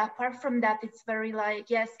yeah, apart from that, it's very like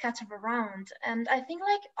scattered around. And I think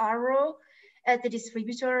like Arrow as the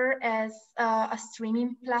distributor, as a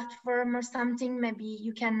streaming platform or something, maybe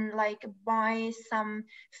you can like buy some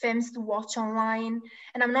films to watch online.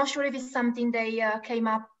 And I'm not sure if it's something they came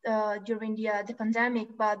up during the pandemic,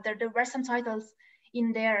 but there were some titles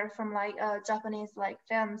in there from like Japanese like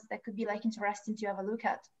films that could be like interesting to have a look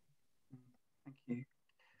at. Thank you.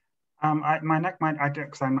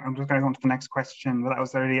 Because I'm just going on to the next question, but that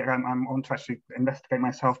was already, I want to actually investigate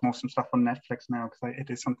myself more some stuff on Netflix now, because it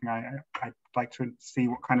is something I'd like to see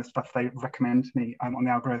what kind of stuff they recommend to me on the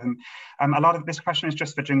algorithm. A lot of this question is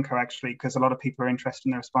just for Junko, actually, because a lot of people are interested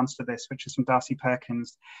in the response to this, which is from Darcy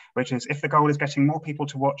Perkins, which is, if the goal is getting more people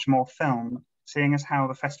to watch more film, seeing as how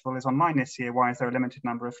the festival is online this year, why is there a limited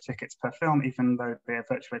number of tickets per film, even though they're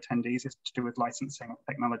virtual attendees? It's to do with licensing or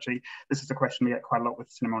technology. This is a question we get quite a lot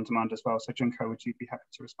with Cinema on Demand as well. So Junko, would you be happy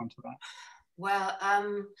to respond to that? Well,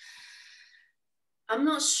 I'm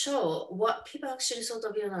not sure what people actually sort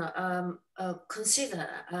of consider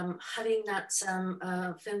having that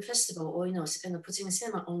film festival, or putting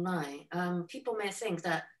cinema online. People may think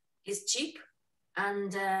that it's cheap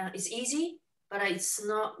and it's easy, but it's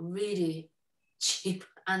not really cheap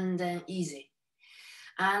and easy.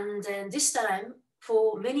 And this time,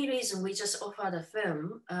 for many reasons, we just offer the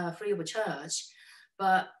film free of charge,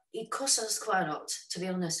 but it costs us quite a lot, to be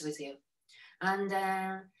honest with you. And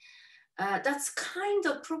that's kind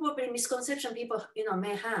of probably misconception people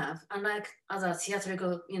may have, unlike other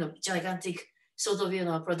theatrical gigantic sort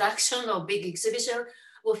of production or big exhibition.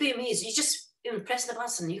 Well, film is you just press the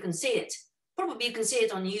button, you can see it. Probably you can see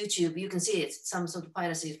it on YouTube, you can see it, some sort of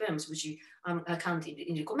piracy films, which I can't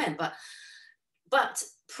recommend, but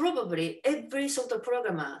probably every sort of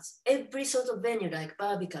programmer, every sort of venue like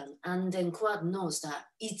Barbican and then Quad knows that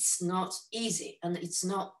it's not easy and it's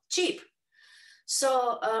not cheap.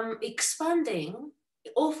 So expanding,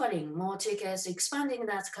 offering more tickets, expanding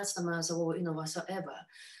that customers or whatsoever,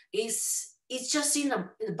 it's just in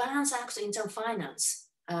the balance act in terms of finance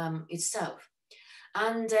itself.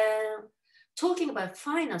 And talking about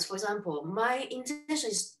finance, for example, my intention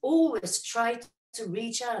is always try to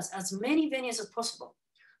reach out as many venues as possible.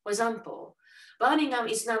 For example, Birmingham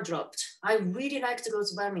is now dropped. I really like to go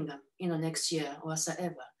to Birmingham, next year or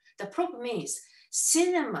whatsoever. The problem is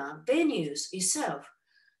cinema venues itself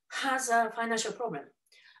has a financial problem,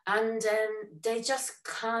 and they just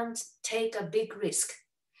can't take a big risk.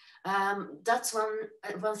 That's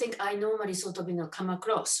one thing I normally sort of come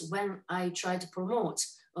across when I try to promote.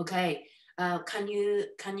 Okay, can you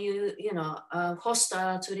host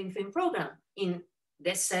a touring film program in,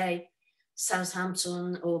 let's say,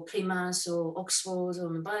 Southampton or Plymouth or Oxford or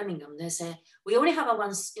Birmingham? They say we only have a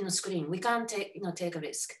one screen. We can't take a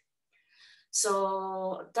risk.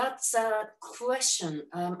 So that's a question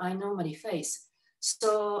I normally face.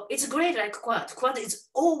 So it's great, like Quad. Quad is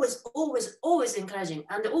always encouraging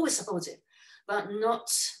and always supportive, but not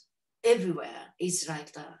everywhere is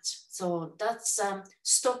like that. So that's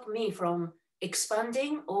stopped me from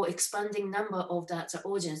expanding number of that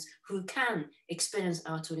audience who can experience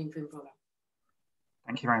our touring film program.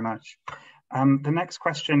 Thank you very much. The next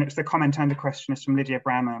question, it's the comment and the question, is from Lydia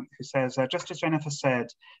Brammer, who says, just as Jennifer said,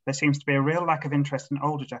 there seems to be a real lack of interest in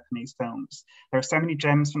older Japanese films. There are so many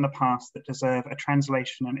gems from the past that deserve a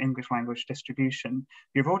translation and English language distribution.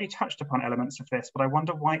 You've already touched upon elements of this, but I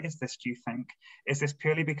wonder, why is this, do you think? Is this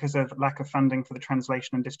purely because of lack of funding for the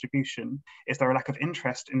translation and distribution? Is there a lack of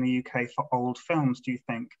interest in the UK for old films, do you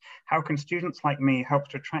think? How can students like me help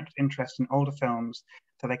to attract interest in older films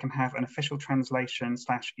so they can have an official translation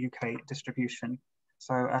 / UK distribution?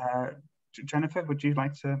 So Jennifer, would you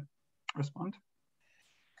like to respond?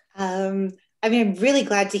 I mean, I'm really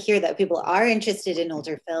glad to hear that people are interested in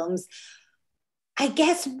older films. I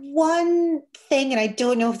guess one thing, and I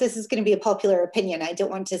don't know if this is going to be a popular opinion, I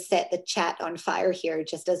don't want to set the chat on fire here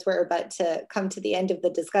just as we're about to come to the end of the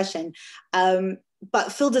discussion.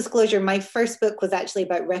 But full disclosure, my first book was actually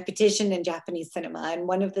about repetition in Japanese cinema. And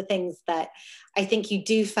one of the things that I think you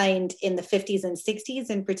do find in the 50s and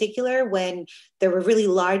 60s in particular, when there were really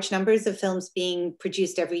large numbers of films being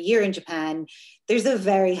produced every year in Japan, there's a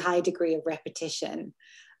very high degree of repetition.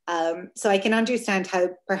 So I can understand how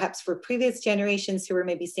perhaps for previous generations who were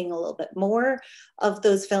maybe seeing a little bit more of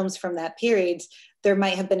those films from that period, there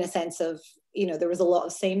might have been a sense of, you know, there was a lot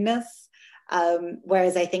of sameness.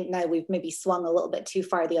 Whereas I think now we've maybe swung a little bit too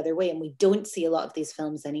far the other way and we don't see a lot of these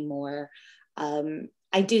films anymore.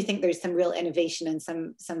 I do think there's some real innovation and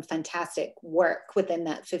some fantastic work within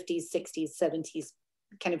that 50s, 60s, 70s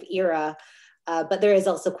kind of era. But there is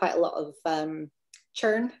also quite a lot of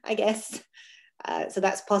churn, I guess. So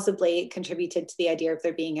that's possibly contributed to the idea of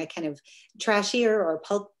there being a kind of trashier or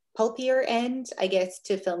pulpier end, I guess,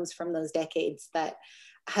 to films from those decades that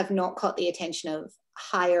have not caught the attention of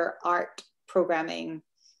higher art programming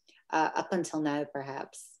up until now,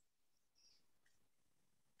 perhaps.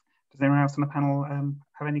 Does anyone else on the panel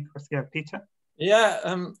have any questions? Yeah, Peter?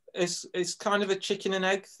 Yeah, it's kind of a chicken and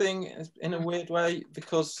egg thing in a weird way,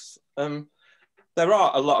 because there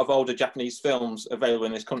are a lot of older Japanese films available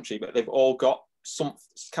in this country, but they've all got some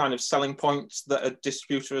kind of selling points that a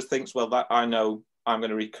distributor thinks, well, that I know I'm going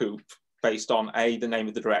to recoup based on the name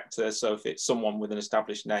of the director. So if it's someone with an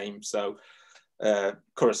established name, so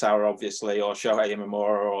Kurosawa, obviously, or Shohei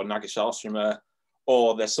Imamura or Nagisa Oshima,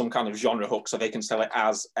 or there's some kind of genre hook, so they can sell it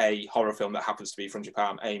as a horror film that happens to be from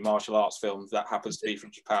Japan, a martial arts film that happens to be from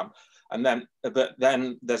Japan, and then, but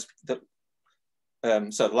then there's the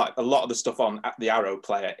so like a lot of the stuff on the Arrow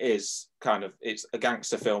player is kind of, it's a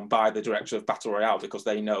gangster film by the director of Battle Royale, because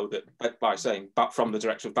they know that by saying from the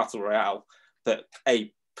director of Battle Royale that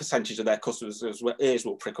a percentage of their customers' ears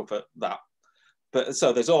will prick up at that. But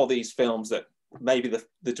so there's all these films that maybe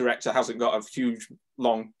the director hasn't got a huge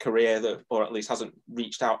long career that, or at least hasn't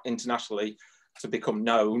reached out internationally to become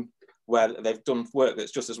known, where they've done work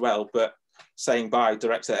that's just as well, but saying by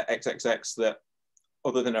director XXX that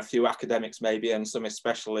other than a few academics maybe and some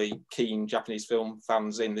especially keen Japanese film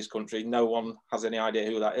fans in this country, no one has any idea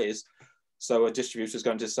who that is. So a distributor is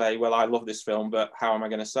going to say, well, I love this film, but how am I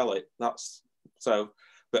going to sell it? That's so.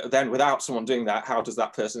 But then without someone doing that, how does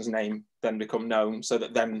that person's name then become known, so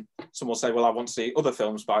that then someone will say, well, I want to see other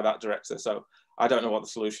films by that director. So I don't know what the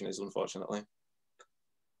solution is, unfortunately.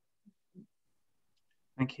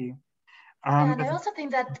 Thank you. And I also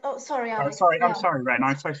think that, oh, sorry, Alex. Sorry, I'm sorry, Ren,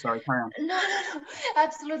 I'm so sorry, carry on. No,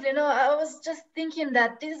 absolutely. No, I was just thinking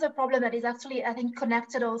that this is a problem that is actually, I think,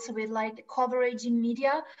 connected also with like the coverage in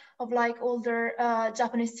media of like older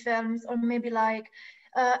Japanese films, or maybe like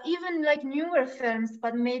even like newer films,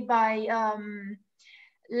 but made by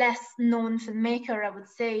less known filmmaker, I would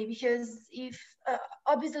say, because if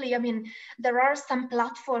obviously, I mean, there are some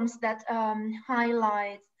platforms that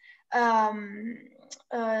highlight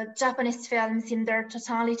Japanese films in their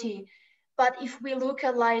totality. But if we look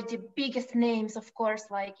at like the biggest names, of course,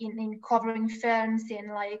 like in covering films, in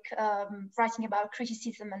like writing about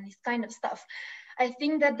criticism and this kind of stuff, I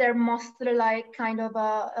think that they're mostly like kind of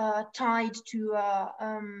tied to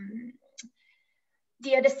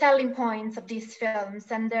the selling points of these films,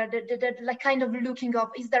 and they're like kind of looking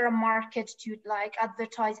up, is there a market to like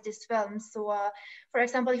advertise these films? So for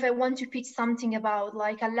example, if I want to pitch something about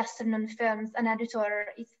like a lesser known films, an editor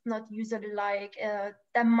is not usually like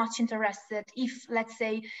that much interested if, let's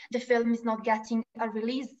say, the film is not getting a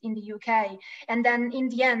release in the UK. And then in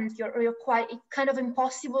the end, you're quite, it's kind of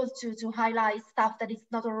impossible to highlight stuff that is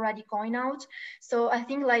not already going out. So I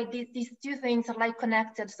think like these two things are like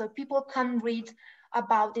connected. So people can read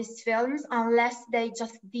about these films unless they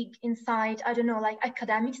just dig inside, I don't know, like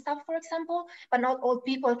academic stuff, for example. But not all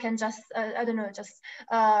people can just, I don't know, just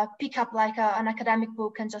pick up like an academic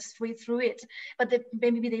book and just read through it. But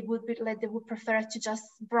maybe they would be like, they would prefer to just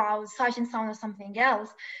browse Sight and Sound or something else.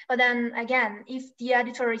 But then again, if the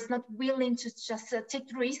editor is not willing to just take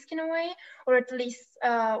the risk in a way, or at least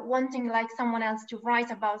wanting like someone else to write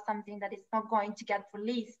about something that is not going to get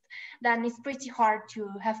released, then it's pretty hard to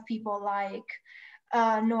have people like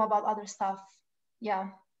know about other stuff.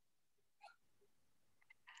 Yeah.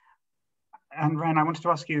 And Ren, I wanted to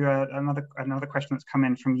ask you another question that's come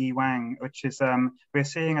in from Yi Wang, which is we're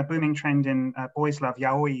seeing a booming trend in boys love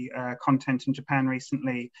yaoi content in Japan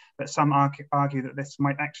recently, but some argue that this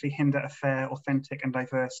might actually hinder a fair, authentic and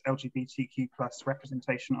diverse LGBTQ+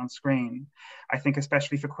 representation on screen. I think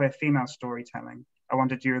especially for queer female storytelling. I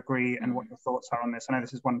wonder, do you agree, and what your thoughts are on this? I know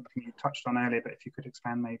this is one thing you touched on earlier, but if you could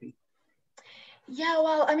expand maybe. Yeah,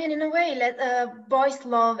 well, I mean, in a way, boys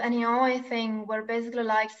love and yaoi thing were basically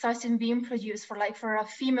like starting being produced for a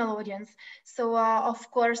female audience. So of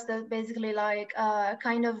course, they're basically like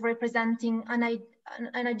kind of representing an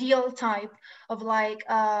ideal type of like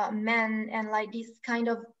men, and like these kind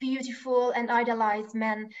of beautiful and idealized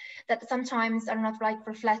men that sometimes are not like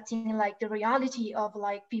reflecting like the reality of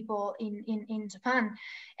like people in Japan.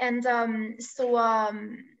 And that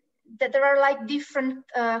there are like different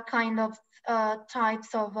kind of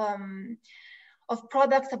types of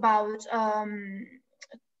products about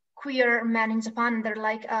queer men in Japan. They're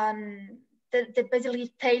like they're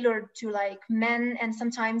basically tailored to like men, and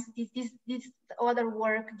sometimes this other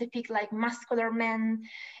work depict like muscular men,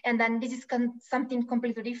 and then this is something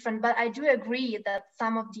completely different. But I do agree that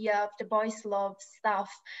some of the boys love stuff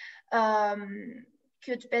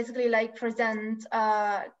could basically like present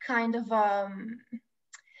kind of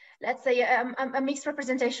let's say a mixed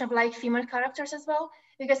representation of like female characters as well,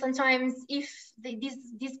 because sometimes if this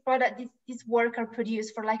work are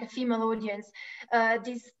produced for like a female audience,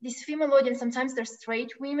 this female audience, sometimes they're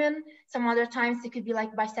straight women, some other times they could be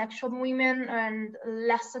like bisexual women, and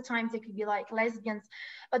lesser times they could be like lesbians.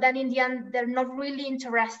 But then in the end, they're not really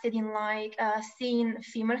interested in like seeing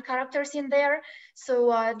female characters in there.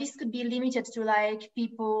 So this could be limited to like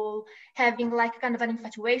people having like kind of an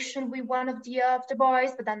infatuation with one of the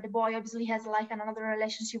boys, but then the boy obviously has like another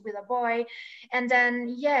relationship with a boy. And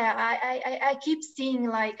then, yeah, I keep seeing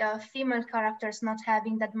like female characters not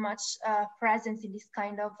having that much presence in this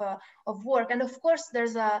kind of work. And of course,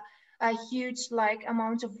 there's a huge like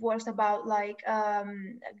amount of works about like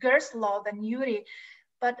girls' love and Yuri.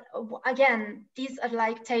 But again, these are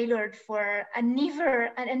like tailored for an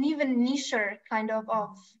even nicher kind of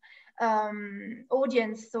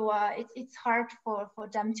audience. So it's hard for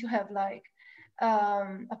them to have like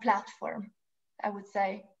a platform, I would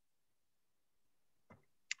say.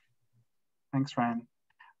 Thanks, Ren.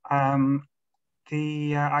 I'm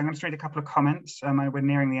going to read a couple of comments. We're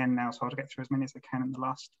nearing the end now, so I'll get through as many as I can in the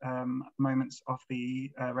last moments of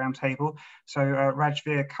the round table. So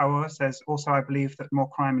Rajveer Kaur says, also, I believe that more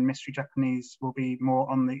crime and mystery Japanese will be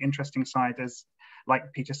more on the interesting side, as,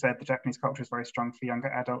 like Peter said, the Japanese culture is very strong for younger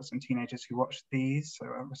adults and teenagers who watch these. So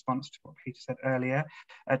a response to what Peter said earlier.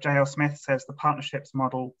 J.L. Smith says, the partnerships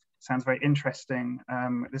model sounds very interesting.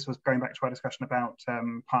 This was going back to our discussion about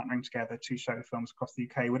partnering together to show films across the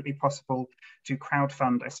UK. Would it be possible to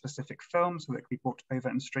crowdfund a specific film so that it could be brought over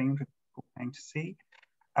and streamed with people paying to see?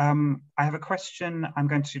 I have a question I'm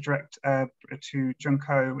going to direct to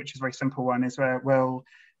Junko, which is a very simple one, is will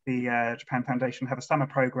the Japan Foundation have a summer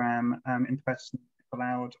program in person if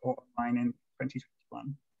allowed or online in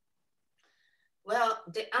 2021? Well,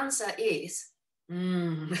 the answer is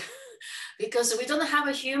because we don't have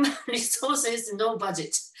a human resources, no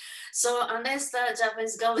budget. So unless the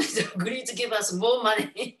Japanese government agree to give us more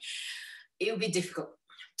money, it will be difficult,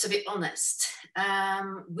 to be honest.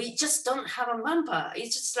 We just don't have a manpower.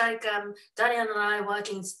 It's just like Darian and I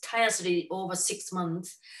working tirelessly over 6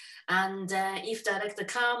 months. And if the director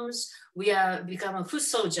comes, we become a foot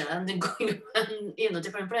soldier and then going around,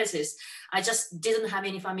 different places. I just didn't have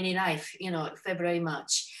any family life, February,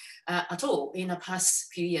 March. At all in the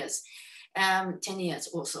past few years, 10 years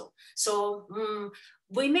also. So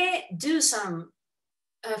we may do some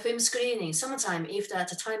film screening sometime if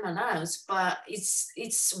that time allows, but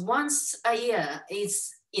it's once a year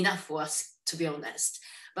is enough for us, to be honest.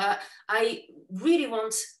 But I really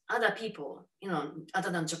want other people,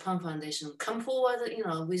 other than Japan Foundation, come forward,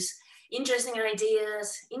 with interesting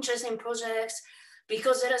ideas, interesting projects,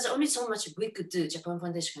 because there is only so much we could do, Japan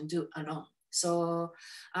Foundation can do alone. So,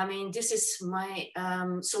 I mean, this is my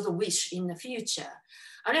sort of wish in the future.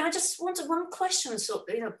 And I just want one question. So,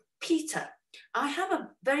 Peter, I have a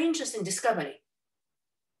very interesting discovery.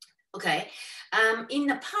 Okay, in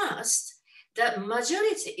the past, the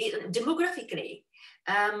majority, demographically,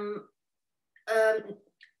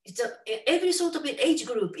 every sort of age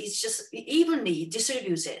group is just evenly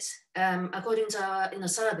distributed according to a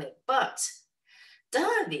survey. But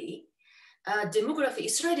Derby demography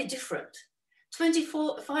is slightly different.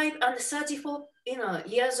 25 and 34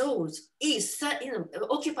 years old is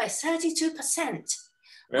occupy 32%,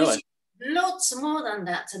 really? which is lots more than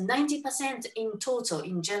that, 90% in total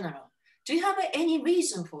in general. Do you have any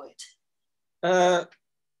reason for it?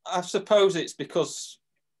 I suppose it's because,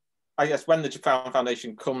 I guess, when the Japan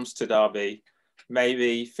Foundation comes to Derby,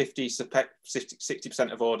 maybe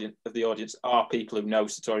 60% of the audience are people who know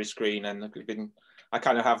Satori Screen, and I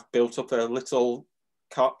kind of have built up a little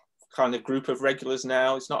kind of group of regulars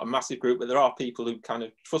now. It's not a massive group, but there are people who kind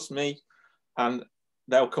of trust me, and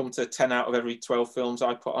they'll come to 10 out of every 12 films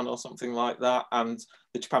I put on or something like that. And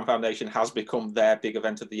the Japan Foundation has become their big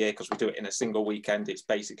event of the year because we do it in a single weekend. It's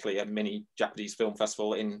basically a mini Japanese film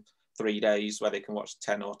festival in 3 days where they can watch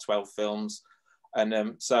 10 or 12 films. And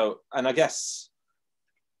and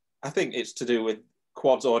I think it's to do with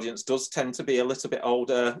Quad's audience does tend to be a little bit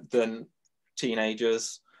older than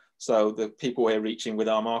teenagers. So the people we're reaching with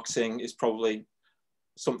our marketing is probably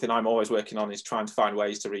something I'm always working on, is trying to find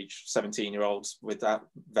ways to reach 17-year-olds with that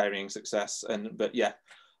varying success. But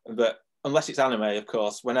unless it's anime, of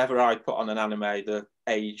course, whenever I put on an anime, the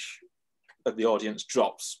age of the audience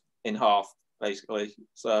drops in half, basically.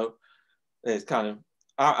 So it's kind of,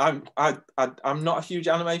 I'm not a huge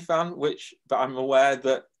anime fan, but I'm aware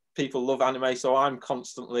that people love anime. So I'm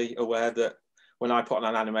constantly aware that when I put on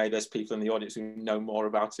an anime, there's people in the audience who know more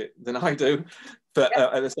about it than I do. But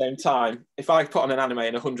at the same time, if I put on an anime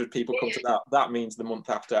and 100 people come to that, that means the month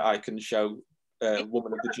after I can show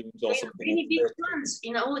Woman of the Dunes or something. Really big fans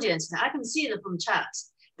in the audience. I can see them from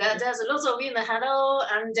chats. There's a lot of hello,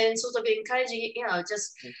 and then sort of encouraging,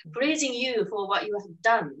 just praising you for what you have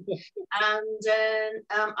done. And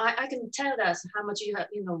I can tell that how much you have,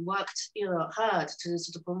 worked, hard to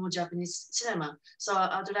sort of promote Japanese cinema. So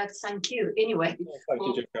I'd like to thank you anyway.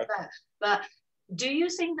 Thank you, Jessica. But do you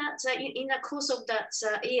think that in the course of that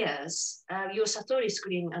years, your Satori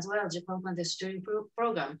Screen as well, Japan Foundation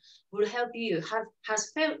program, will help you,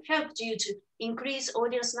 has helped you to increase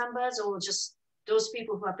audience numbers, or just those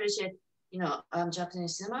people who appreciate,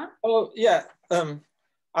 Japanese cinema? Oh yeah,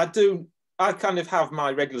 I do. I kind of have my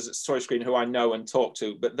regulars at Satori Screen who I know and talk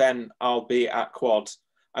to, but then I'll be at Quad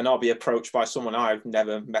and I'll be approached by someone I've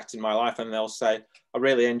never met in my life, and they'll say, "I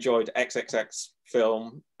really enjoyed XXX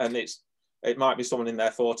film," and it might be someone in their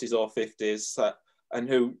 40s or 50s and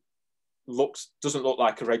who doesn't look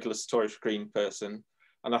like a regular Satori Screen person.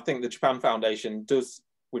 And I think the Japan Foundation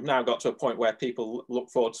we've now got to a point where people look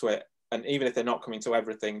forward to it. And even if they're not coming to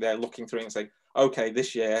everything, they're looking through it and saying, okay,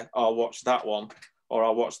 this year I'll watch that one, or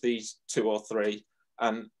I'll watch these 2 or 3.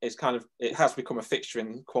 And it has become a fixture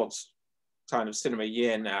in Quad's kind of cinema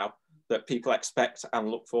year now that people expect and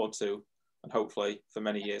look forward to, and hopefully for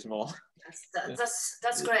many years more.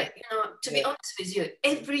 That's great. To be honest with you,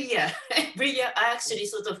 every year I actually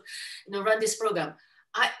sort of, run this program.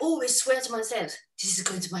 I always swear to myself, this is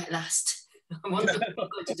going to be my last. I'm not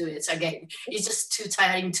going to do it again. It's just too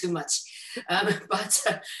tiring, too much.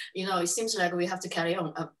 But it seems like we have to carry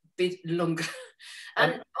on a bit longer.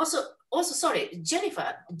 And also, sorry,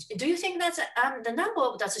 Jennifer, do you think that the number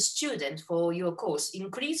of that student for your course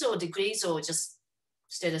increase or decrease, or just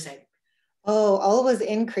stay the same? Oh, always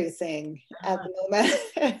increasing at the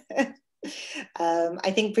moment.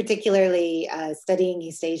 I think particularly studying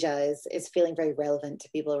East Asia is feeling very relevant to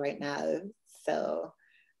people right now. So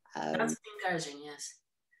that's encouraging, yes.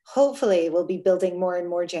 Hopefully we'll be building more and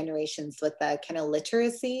more generations with that kind of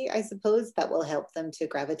literacy, I suppose, that will help them to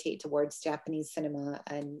gravitate towards Japanese cinema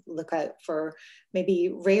and look out for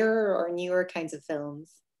maybe rarer or newer kinds of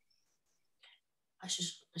films. I should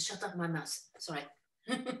shut up my mouth, sorry.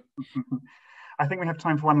 I think we have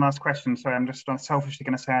time for one last question. So I'm just selfishly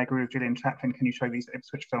going to say I agree with Gillian Chaplin. Can you show these at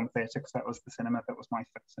Ipswich Film Theatre? Because that was the cinema that was my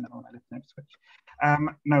first cinema when I lived in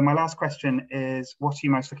Ipswich. No, my last question is, what are you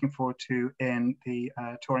most looking forward to in the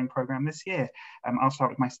touring programme this year? I'll start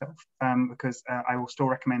with myself because I will still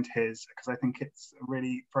recommend his, because I think it's a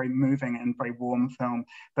really very moving and very warm film.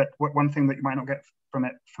 But one thing that you might not get from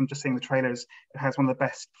it, from just seeing the trailers, it has one of the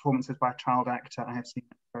best performances by a child actor I have seen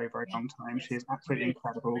in a very, very long time. She is absolutely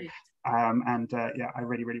incredible. Yeah, I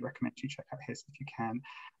really, really recommend you check out his if you can.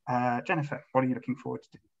 Jennifer, what are you looking forward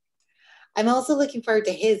to? I'm also looking forward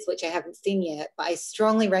to his, which I haven't seen yet, but I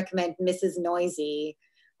strongly recommend Mrs. Noisy.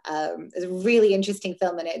 It's a really interesting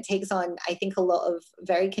film, and it takes on, I think, a lot of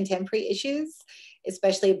very contemporary issues,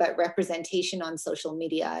 especially about representation on social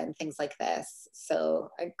media and things like this. So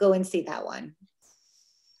go and see that one.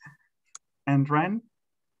 And Ren?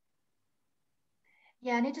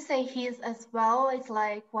 Yeah, I need to say his as well. It's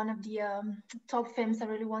like one of the top films I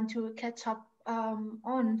really want to catch up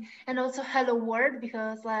on. And also Hello World,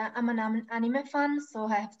 because I'm an anime fan, so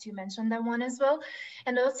I have to mention that one as well.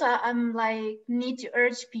 And also I'm like, need to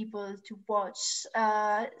urge people to watch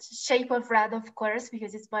Shape of Red, of course,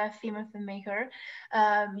 because it's by a female filmmaker,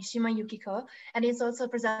 Mishima Yukiko. And it also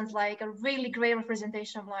presents like a really great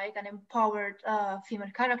representation of like an empowered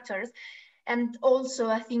female characters. And also,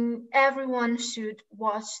 I think everyone should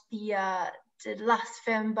watch the last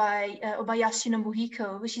film by Obayashi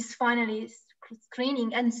Nobuhiko, which is finally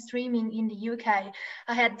screening and streaming in the UK.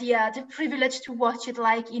 I had the privilege to watch it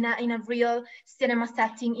like in a real cinema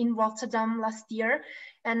setting in Rotterdam last year,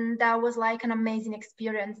 and that was like an amazing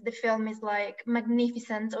experience. The film is like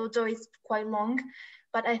magnificent, although it's quite long,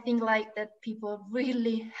 but I think like that people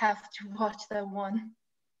really have to watch that one.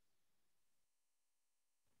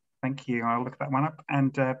 Thank you. I'll look that one up.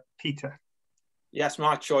 And Peter. Yes,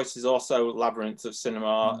 my choice is also Labyrinth of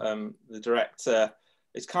Cinema. The director,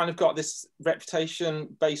 it's kind of got this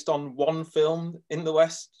reputation based on one film in the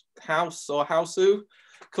West, House or Hausu,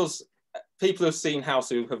 because people who've seen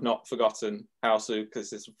Hausu have not forgotten Hausu,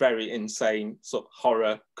 because it's very insane sort of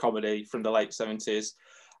horror comedy from the late 70s.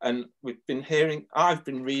 And I've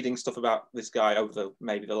been reading stuff about this guy over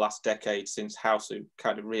maybe the last decade since Hausu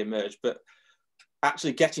kind of re-emerged, but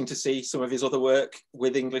actually getting to see some of his other work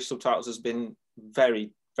with English subtitles has been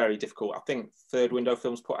very, very difficult. I think Third Window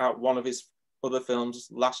Films put out one of his other films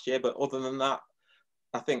last year, but other than that,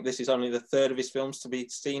 I think this is only the third of his films to be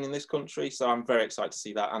seen in this country. So I'm very excited to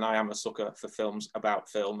see that. And I am a sucker for films about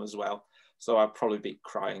film as well. So I'll probably be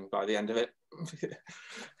crying by the end of it.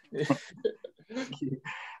 Thank you.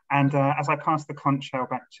 And as I pass the conch shell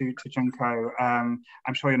back to Junko,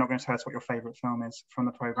 I'm sure you're not going to tell us what your favourite film is from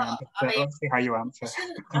the programme, but let's see how you answer.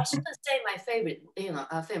 I shouldn't say my favourite,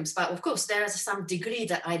 films, but of course there is some degree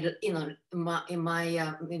that I, in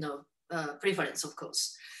my preference, of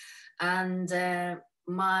course. And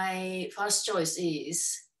my first choice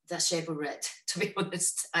is The Shape of Red. To be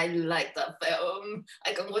honest, I like that film.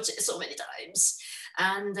 I can watch it so many times.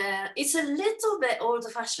 And it's a little bit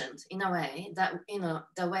old-fashioned in a way that,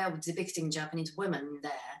 the way of depicting Japanese women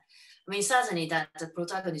there. I mean, certainly that the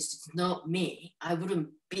protagonist is not me. I wouldn't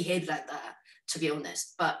behave like that, to be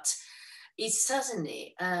honest. But it's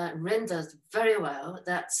certainly rendered very well.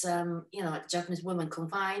 That's, Japanese women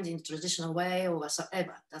confined in traditional way or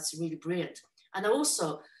whatsoever. That's really brilliant. And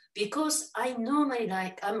also, because I normally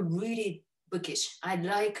I'm really bookish. I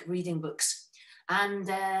like reading books. And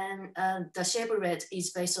then The Shape of Red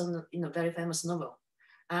is based on a very famous novel.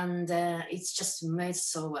 And it's just made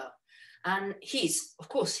so well. And his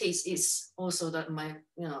is also my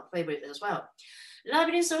favorite as well.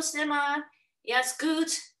 Labyrinth of Cinema, yes, good.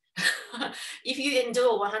 If you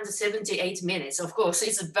endure 178 minutes, of course,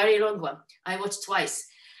 it's a very long one. I watched twice.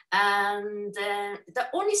 And the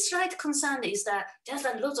only slight concern is that there's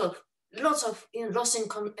a lot of loss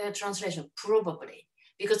in translation, probably,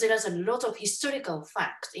 because there is a lot of historical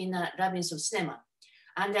fact in Labyrinth of Cinema.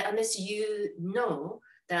 And unless you know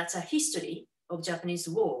that's a history of Japanese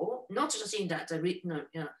war, not just in that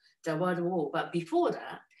the World War, but before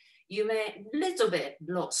that, you may be a little bit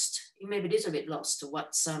lost. You may be a little bit lost to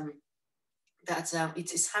what's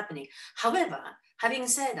it is happening. However, having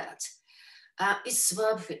said that, it's a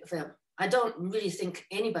superb film. I don't really think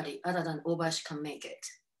anybody other than Obayashi can make it.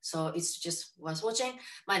 So it's just worth watching.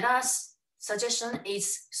 My last suggestion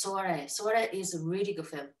is Soare. Soare is a really good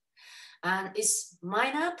film. And it's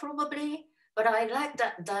minor probably, but I like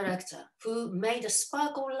that director who made a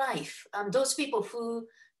Sparkle Life. Those people who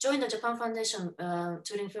joined the Japan Foundation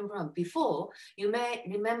touring film program before, you may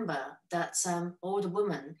remember that some old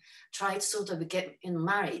woman tried to sort of get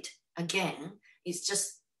married again. It's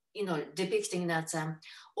just depicting that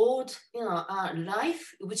old,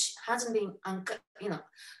 life which hasn't been,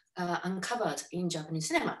 uncovered in Japanese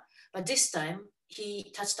cinema. But this time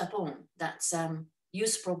he touched upon that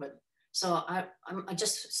youth problem. So I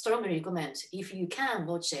just strongly recommend, if you can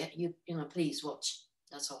watch it, please watch.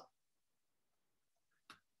 That's all.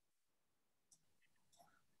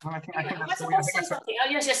 Well, I think that's something. Oh,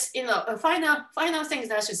 yes, final things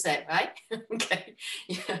that I should say, right? Okay.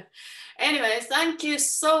 Yeah. Anyway, thank you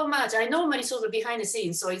so much. I normally sort of behind the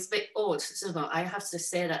scenes, so it's a bit odd. So I have to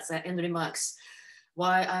say that end remarks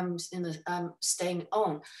why I'm staying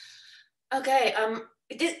on. Okay.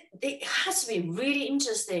 It has to be really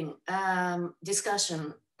interesting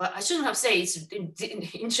discussion. But I shouldn't have said it's an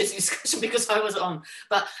interesting discussion because I was on.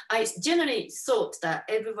 But I generally thought that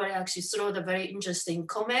everybody actually threw the very interesting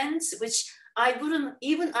comments, which I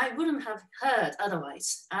wouldn't have heard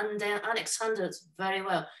otherwise. And then Alex handled very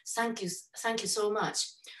well. Thank you so much.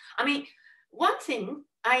 I mean, one thing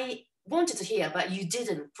I wanted to hear, but you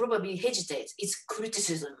didn't probably hesitate, is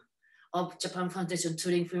criticism of Japan Foundation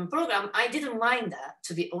Touring Film Program. I didn't mind that,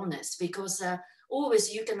 to be honest, because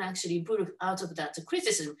always you can actually improve out of that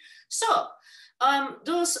criticism. So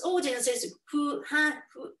those audiences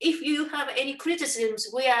if you have any criticisms,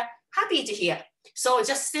 we are happy to hear. So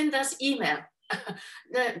just send us email.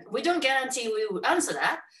 We don't guarantee we will answer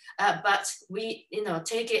that, but we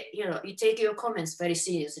take it, you take your comments very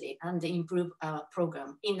seriously and improve our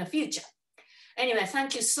program in the future. Anyway,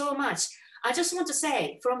 thank you so much. I just want to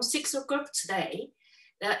say from 6 o'clock today,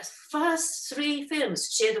 the first 3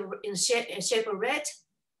 films, Shape of Red,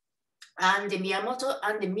 and Miyamoto,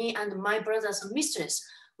 and Me and My Brother's Mistress,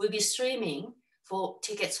 will be streaming for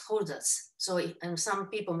tickets holders. So and some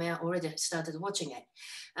people may have already started watching it.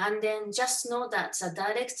 And then just know that the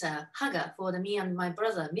director Haga for the Me and My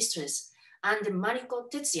Brother Mistress and Mariko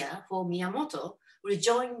Tetsuya for Miyamoto will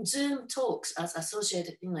join Zoom talks as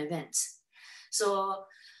associated events. So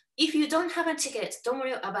if you don't have a ticket, don't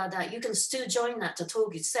worry about that. You can still join that the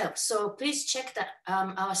talk itself. So please check that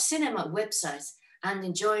our cinema website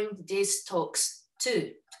and join these talks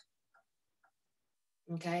too.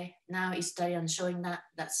 Okay, now it's Diane showing that.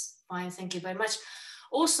 That's fine. Thank you very much.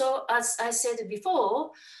 Also, as I said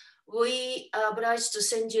before, we are obliged to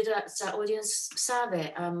send you the audience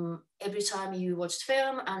survey every time you watch the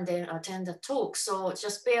film and then attend the talk. So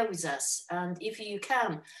just bear with us. And if you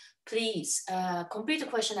can, please complete the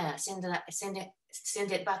questionnaire, send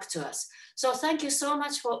it back to us. So thank you so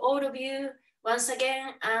much for all of you once again.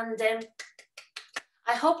 And then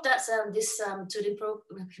I hope that this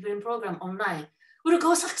tutoring program online will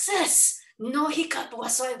go success. No hiccup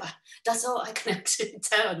whatsoever. That's all I can actually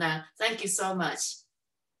tell now. Thank you so much.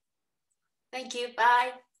 Thank you.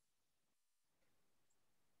 Bye.